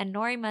sides, and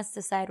Nori must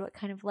decide what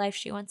kind of life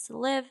she wants to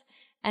live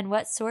and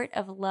what sort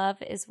of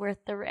love is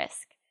worth the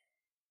risk.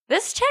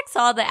 This checks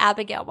all the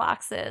Abigail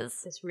boxes.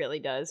 This really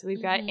does.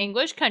 We've got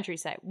English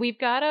countryside. We've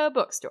got a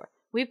bookstore.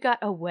 We've got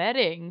a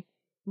wedding.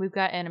 We've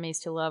got enemies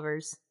to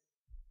lovers.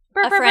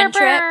 A friend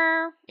trip.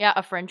 Yeah,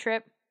 a friend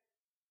trip.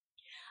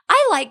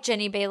 I like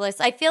Jenny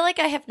Bayliss. I feel like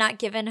I have not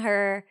given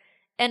her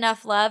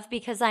enough love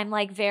because I'm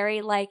like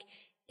very like,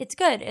 it's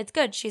good. It's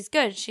good. She's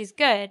good. She's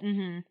good.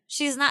 Mm-hmm.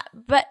 She's not,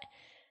 but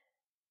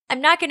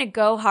I'm not going to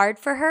go hard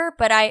for her,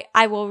 but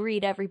I will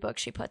read every book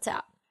she puts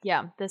out.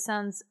 Yeah, this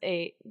sounds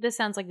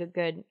like a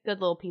good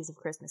little piece of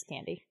Christmas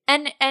candy.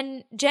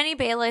 And Jenny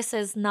Bayliss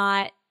is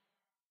not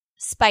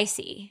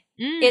spicy.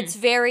 It's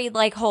very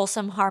like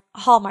wholesome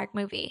Hallmark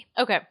movie.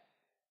 Okay.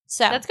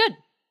 So that's good.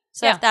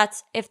 So yeah.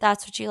 if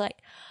that's what you like.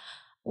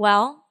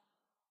 Well,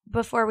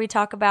 before we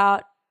talk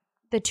about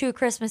the 2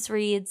 Christmas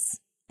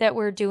reads that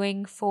we're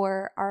doing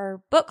for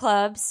our book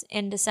clubs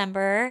in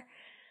December,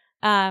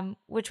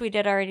 which we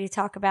did already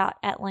talk about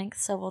at length,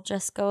 so we'll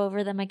just go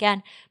over them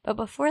again. But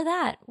before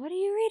that, what are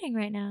you reading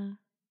right now?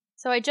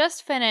 So I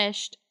just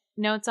finished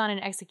Notes on an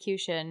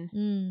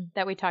Execution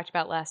that we talked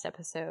about last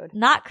episode.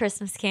 Not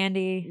Christmas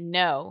candy.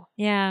 No.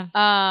 Yeah.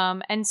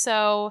 And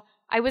so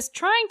I was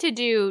trying to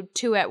do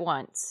 2 at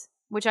once,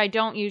 which I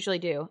don't usually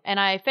do, and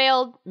I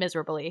failed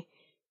miserably.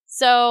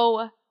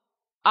 So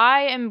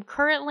I am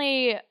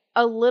currently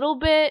a little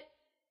bit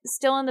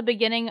still in the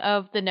beginning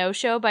of The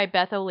No-Show by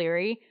Beth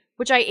O'Leary,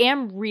 which I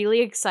am really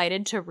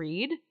excited to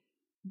read,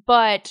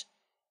 but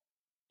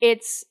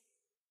it's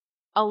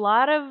a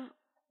lot of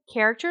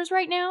characters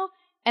right now.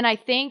 And I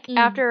think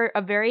after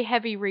a very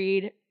heavy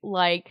read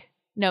like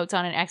Notes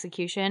on an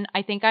Execution,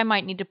 I think I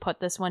might need to put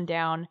this one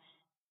down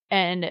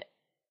and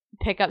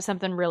pick up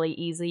something really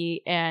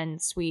easy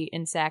and sweet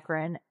and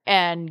saccharine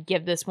and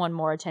give this one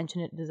more attention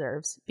it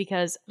deserves.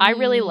 Because I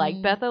really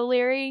like Beth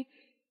O'Leary,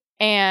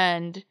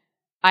 and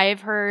I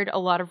have heard a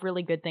lot of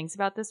really good things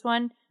about this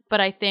one.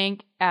 But I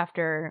think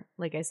after,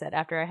 like I said,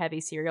 after a heavy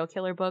serial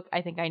killer book,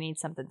 I think I need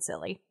something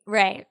silly.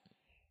 Right.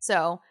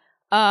 So,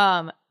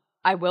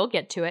 I will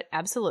get to it,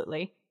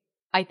 absolutely.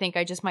 I think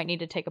I just might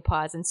need to take a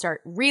pause and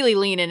start really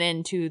leaning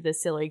into the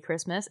silly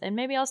Christmas, and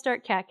maybe I'll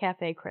start Cat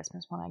Cafe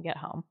Christmas when I get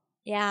home.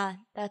 Yeah,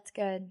 that's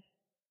good.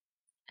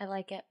 I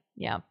like it.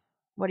 Yeah.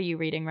 What are you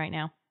reading right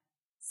now?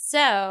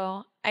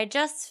 So, I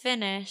just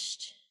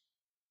finished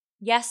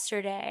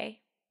yesterday,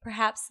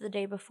 perhaps the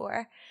day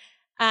before.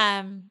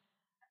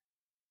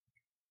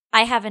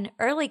 I have an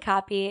early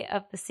copy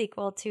of the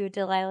sequel to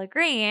Delilah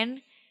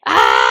Green.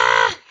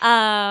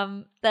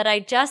 That I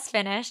just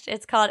finished.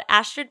 It's called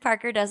Astrid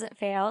Parker Doesn't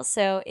Fail.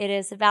 So it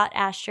is about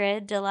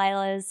Astrid,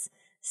 Delilah's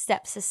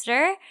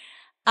stepsister.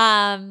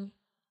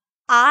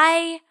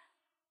 I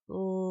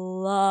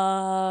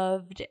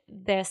loved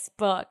this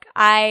book.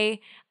 I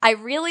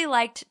really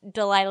liked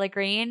Delilah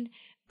Green,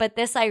 but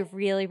this I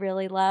really,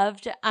 really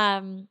loved.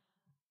 And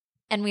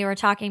we were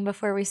talking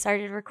before we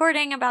started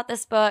recording about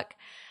this book.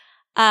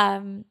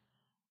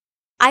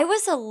 I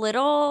was a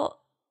little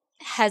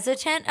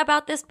hesitant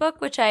about this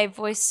book, which I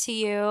voiced to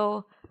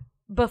you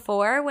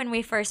before when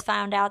we first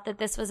found out that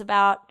this was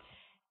about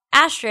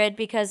Astrid,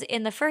 because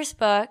in the first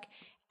book,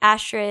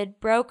 Astrid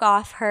broke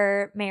off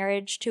her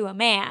marriage to a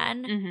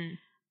man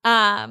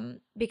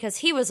because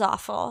he was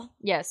awful.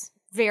 Yes.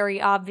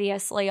 Very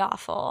obviously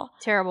awful.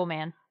 Terrible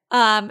man.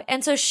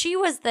 And so she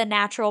was the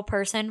natural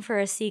person for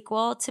a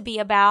sequel to be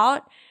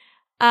about.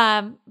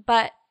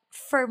 But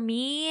for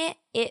me,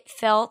 it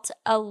felt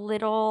a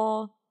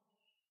little...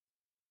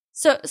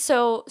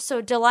 So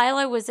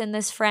Delilah was in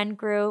this friend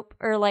group,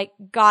 or like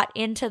got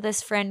into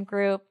this friend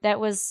group that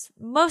was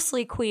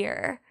mostly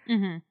queer,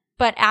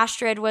 but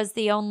Astrid was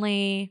the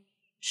only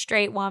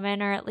straight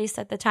woman, or at least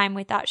at the time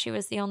we thought she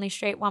was the only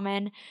straight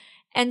woman.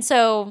 And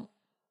so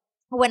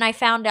when I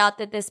found out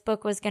that this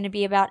book was going to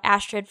be about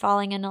Astrid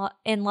falling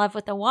in love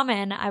with a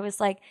woman, I was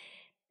like,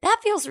 that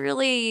feels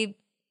really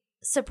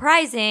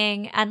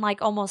surprising and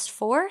like almost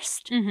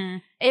forced. Mm-hmm.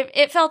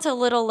 It felt a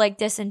little like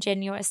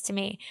disingenuous to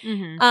me.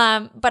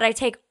 Mm-hmm. But I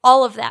take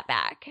all of that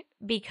back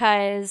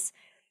because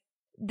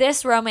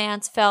this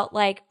romance felt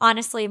like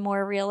honestly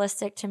more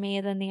realistic to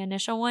me than the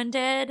initial one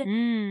did.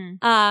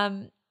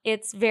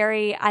 It's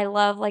very, I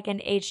love like an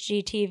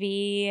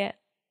HGTV,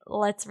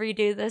 let's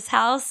redo this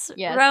house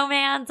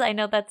romance. I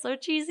know that's so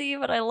cheesy,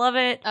 but I love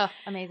it. Oh,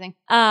 amazing.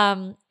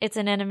 It's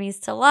an enemies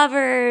to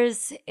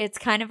lovers. It's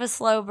kind of a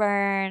slow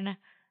burn.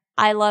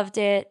 I loved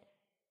it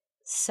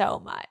so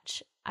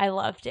much. I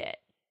loved it.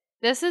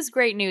 This is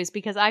great news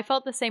because I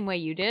felt the same way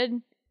you did.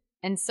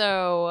 And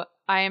so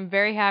I am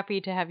very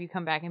happy to have you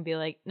come back and be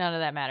like, none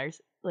of that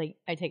matters. Like,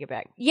 I take it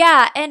back.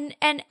 Yeah, and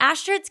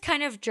Astrid's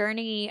kind of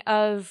journey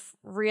of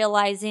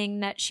realizing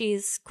that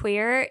she's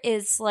queer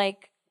is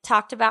like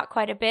talked about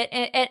quite a bit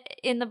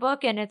in the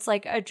book, and it's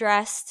like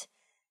addressed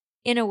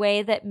in a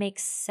way that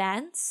makes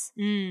sense.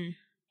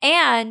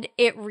 And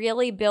it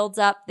really builds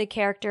up the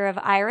character of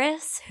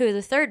Iris, who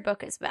the third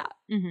book is about.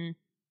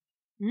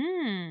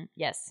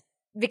 Yes.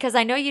 Because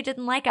I know you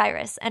didn't like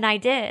Iris, and I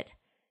did.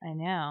 I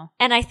know.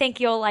 And I think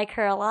you'll like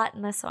her a lot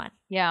in this one.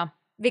 Yeah.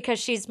 Because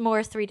she's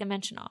more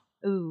three-dimensional.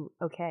 Ooh,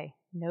 okay.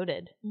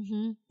 Noted.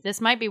 Mm-hmm. This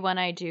might be one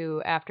I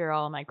do after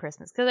all of my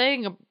Christmas, because I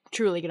think I'm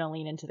truly going to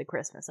lean into the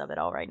Christmas of it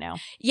all right now.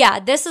 Yeah,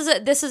 this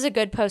is a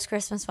good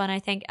post-Christmas one, I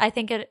think. I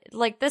think it,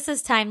 like, this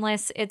is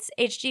timeless. It's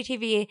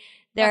HGTV.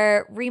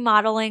 They're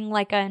remodeling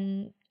like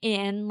an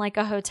inn, like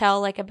a hotel,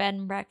 like a bed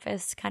and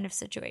breakfast kind of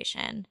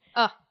situation.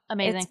 Oh,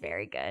 amazing. It's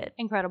very good.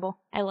 Incredible.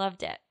 I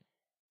loved it.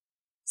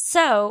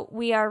 So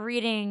we are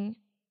reading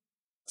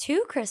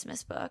 2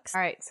 Christmas books.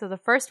 All right, so the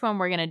first one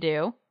we're going to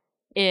do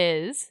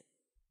is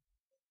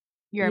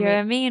You're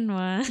a mean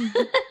one.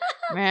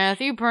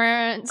 Matthew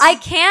Prince. I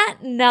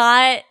can't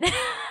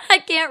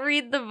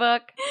read the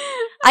book.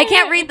 I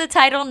can't read the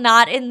title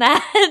not in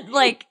that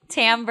like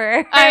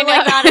timbre. I know.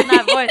 Like not in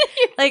that voice.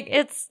 Like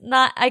it's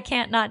not, I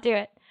can't not do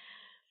it.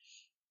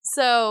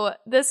 So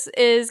this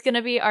is going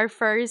to be our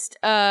first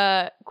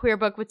queer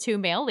book with 2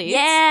 male leads.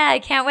 Yeah, I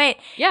can't wait.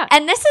 Yeah.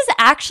 And this is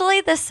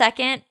actually the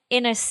second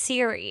in a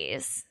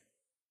series.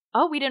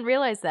 Oh, we didn't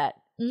realize that.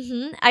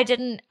 Mm-hmm. I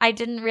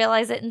didn't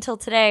realize it until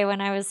today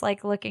when I was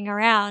like looking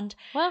around.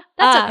 Well,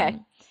 that's okay.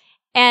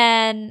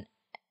 And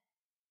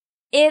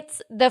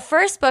it's the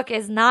first book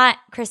is not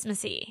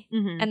Christmassy,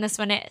 and this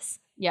one is.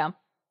 Yeah.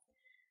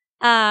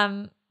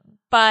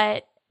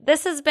 But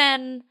this has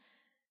been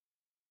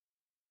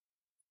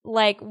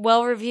like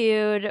well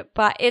reviewed,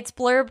 but it's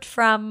blurbed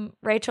from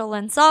Rachel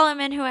Lynn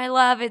Solomon, who I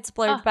love. It's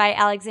blurbed by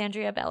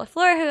Alexandria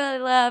Bellafleur, who I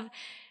love.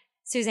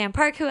 Suzanne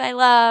Park, who I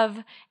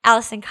love.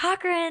 Allison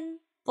Cochran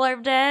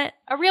blurbed it.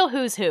 A real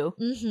who's who.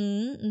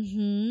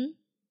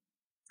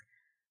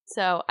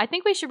 So I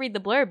think we should read the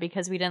blurb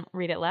because we didn't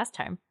read it last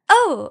time.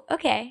 Oh,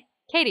 okay.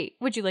 Katie,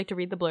 would you like to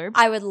read the blurb?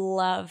 I would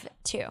love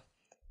to.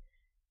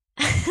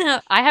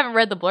 I haven't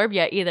read the blurb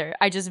yet either.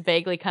 I just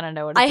vaguely kind of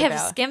know what it's about. I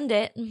have skimmed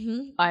it.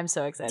 I'm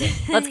so excited.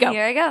 Let's go.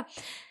 Here I go.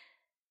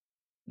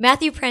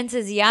 Matthew Prince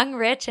is young,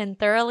 rich, and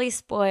thoroughly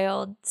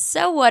spoiled.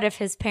 So what if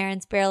his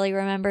parents barely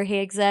remember he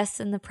exists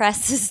and the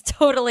press is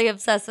totally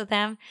obsessed with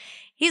him?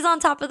 He's on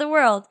top of the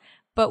world.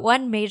 But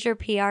one major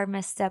PR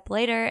misstep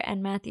later,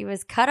 and Matthew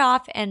is cut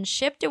off and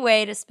shipped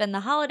away to spend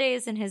the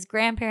holidays in his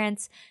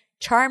grandparents'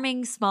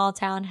 charming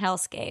small-town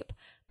hellscape.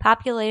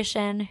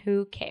 Population,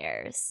 who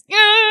cares?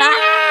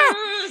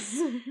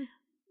 Yes!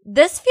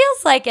 This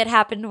feels like it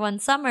happened one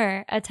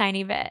summer a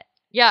tiny bit.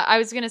 Yeah, I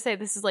was going to say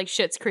this is like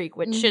Schitt's Creek,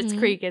 which Schitt's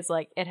Creek is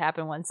like it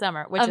happened one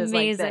summer, which is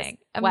like this.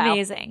 Wow.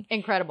 Amazing.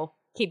 Incredible.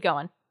 Keep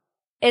going.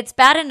 It's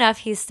bad enough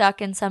he's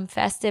stuck in some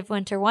festive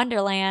winter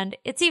wonderland.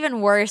 It's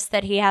even worse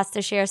that he has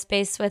to share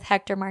space with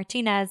Hector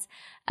Martinez,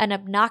 an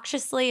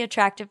obnoxiously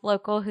attractive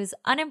local who's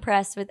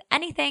unimpressed with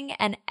anything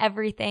and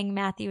everything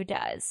Matthew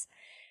does.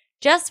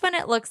 Just when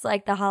it looks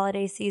like the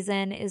holiday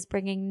season is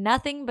bringing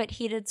nothing but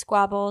heated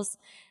squabbles,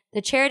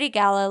 the charity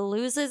gala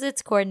loses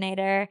its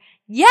coordinator.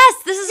 Yes,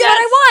 this is what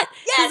I want.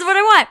 Yes! This is what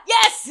I want.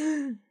 Yes!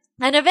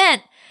 An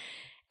event.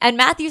 And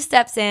Matthew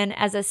steps in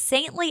as a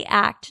saintly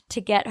act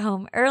to get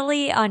home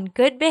early on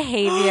good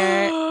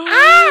behavior.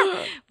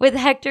 With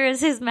Hector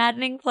as his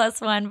maddening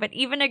 +1, but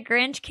even a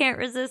Grinch can't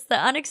resist the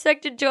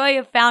unexpected joy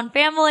of found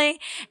family.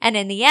 And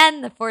in the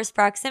end, the forced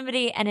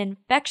proximity and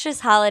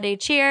infectious holiday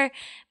cheer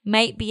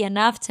might be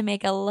enough to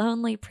make a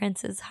lonely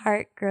prince's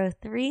heart grow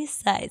 3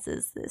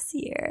 sizes this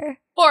year.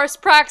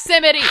 Forced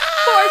proximity!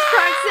 Forced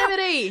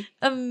proximity!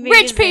 Amazing.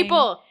 Rich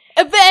people!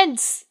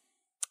 Events!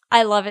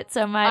 I love it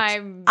so much.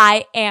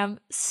 I am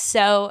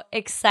so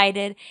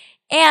excited.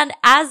 And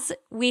as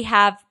we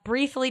have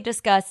briefly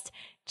discussed,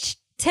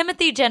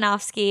 Timothy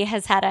Janofsky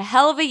has had a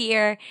hell of a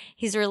year.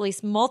 He's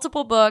released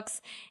multiple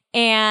books,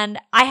 And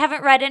I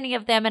haven't read any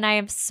of them, and I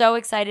am so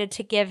excited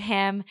to give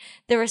him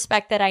the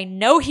respect that I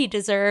know he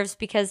deserves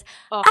because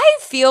I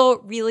feel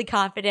really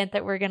confident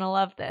that we're going to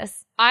love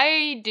this.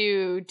 I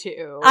do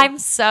too. I'm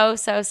so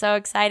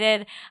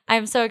excited.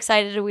 I'm so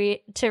excited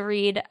to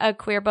read a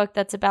queer book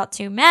that's about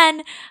two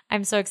men.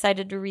 I'm so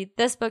excited to read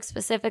this book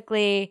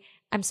specifically.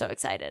 I'm so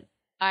excited.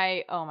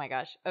 Oh my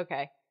gosh.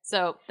 Okay.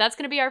 So that's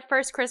going to be our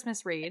first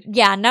Christmas read.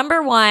 Yeah,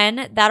 number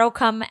 1, that'll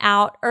come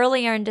out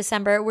earlier in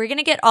December. We're going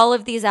to get all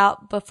of these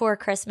out before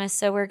Christmas,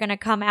 so we're going to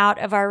come out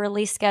of our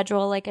release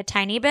schedule like a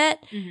tiny bit.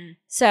 Mm-hmm.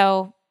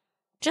 So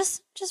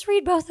just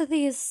read both of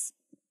these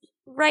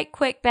right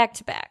quick back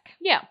to back.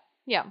 Yeah.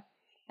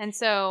 And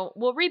so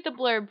we'll read the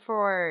blurb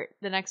for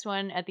the next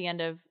one at the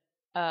end of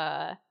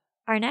our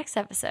next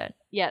episode.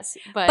 Yes,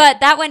 but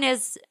that one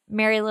is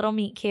Merry Little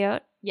Meet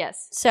Cute.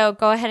 Yes. So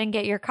go ahead and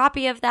get your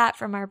copy of that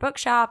from our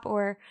bookshop,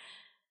 or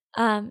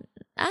I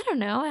don't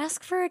know,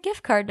 ask for a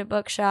gift card to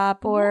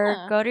bookshop,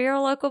 or go to your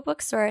local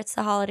bookstore. It's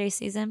the holiday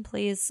season.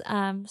 Please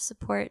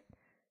support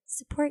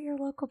your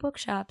local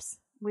bookshops.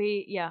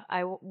 We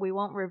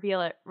won't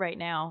reveal it right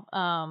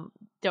now.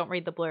 Don't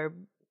read the blurb,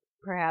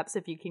 perhaps,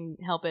 if you can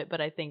help it,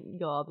 but I think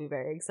you'll all be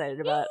very excited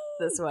about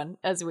this one,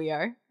 as we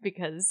are,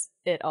 because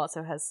it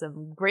also has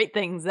some great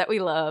things that we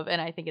love,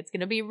 and I think it's going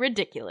to be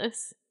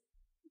ridiculous.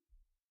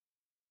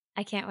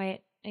 I can't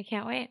wait.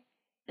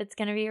 It's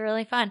going to be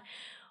really fun.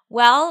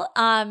 Well,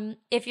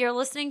 if you're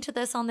listening to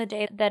this on the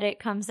day that it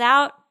comes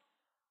out,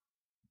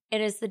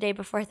 it is the day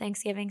before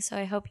Thanksgiving, so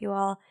I hope you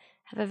all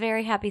have a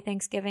very happy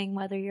Thanksgiving,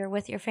 whether you're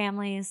with your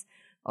families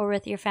or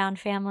with your found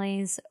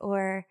families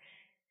or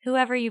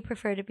whoever you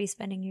prefer to be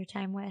spending your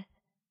time with,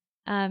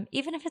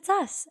 even if it's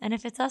us. And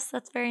if it's us,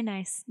 that's very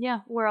nice.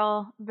 Yeah, we're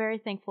all very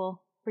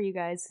thankful for you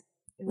guys.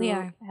 We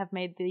have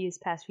made these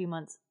past few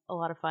months a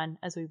lot of fun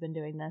as we've been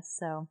doing this,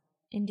 so...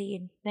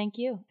 Indeed. Thank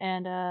you.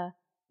 And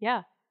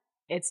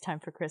it's time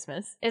for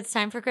Christmas. It's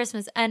time for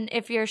Christmas. And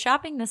if you're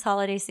shopping this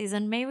holiday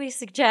season, may we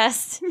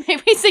suggest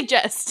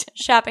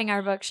shopping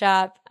our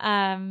bookshop.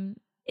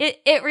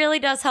 It really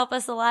does help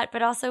us a lot,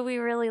 but also we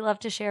really love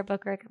to share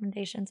book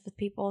recommendations with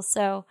people.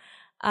 So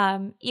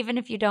even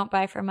if you don't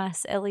buy from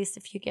us, at least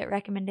if you get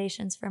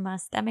recommendations from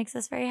us, that makes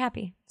us very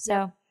happy. So.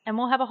 Yep. And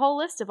we'll have a whole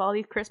list of all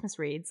these Christmas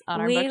reads on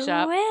our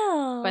bookshop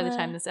by the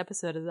time this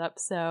episode is up.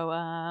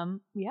 So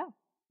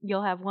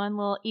you'll have one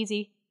little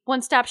easy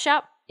one-stop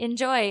shop.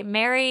 Enjoy.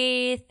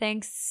 Merry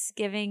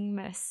Thanksgiving,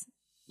 Miss.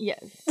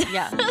 Yes.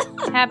 Yeah.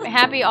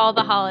 Happy all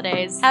the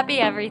holidays. Happy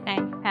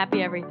everything.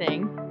 Happy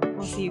everything.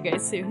 We'll see you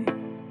guys soon.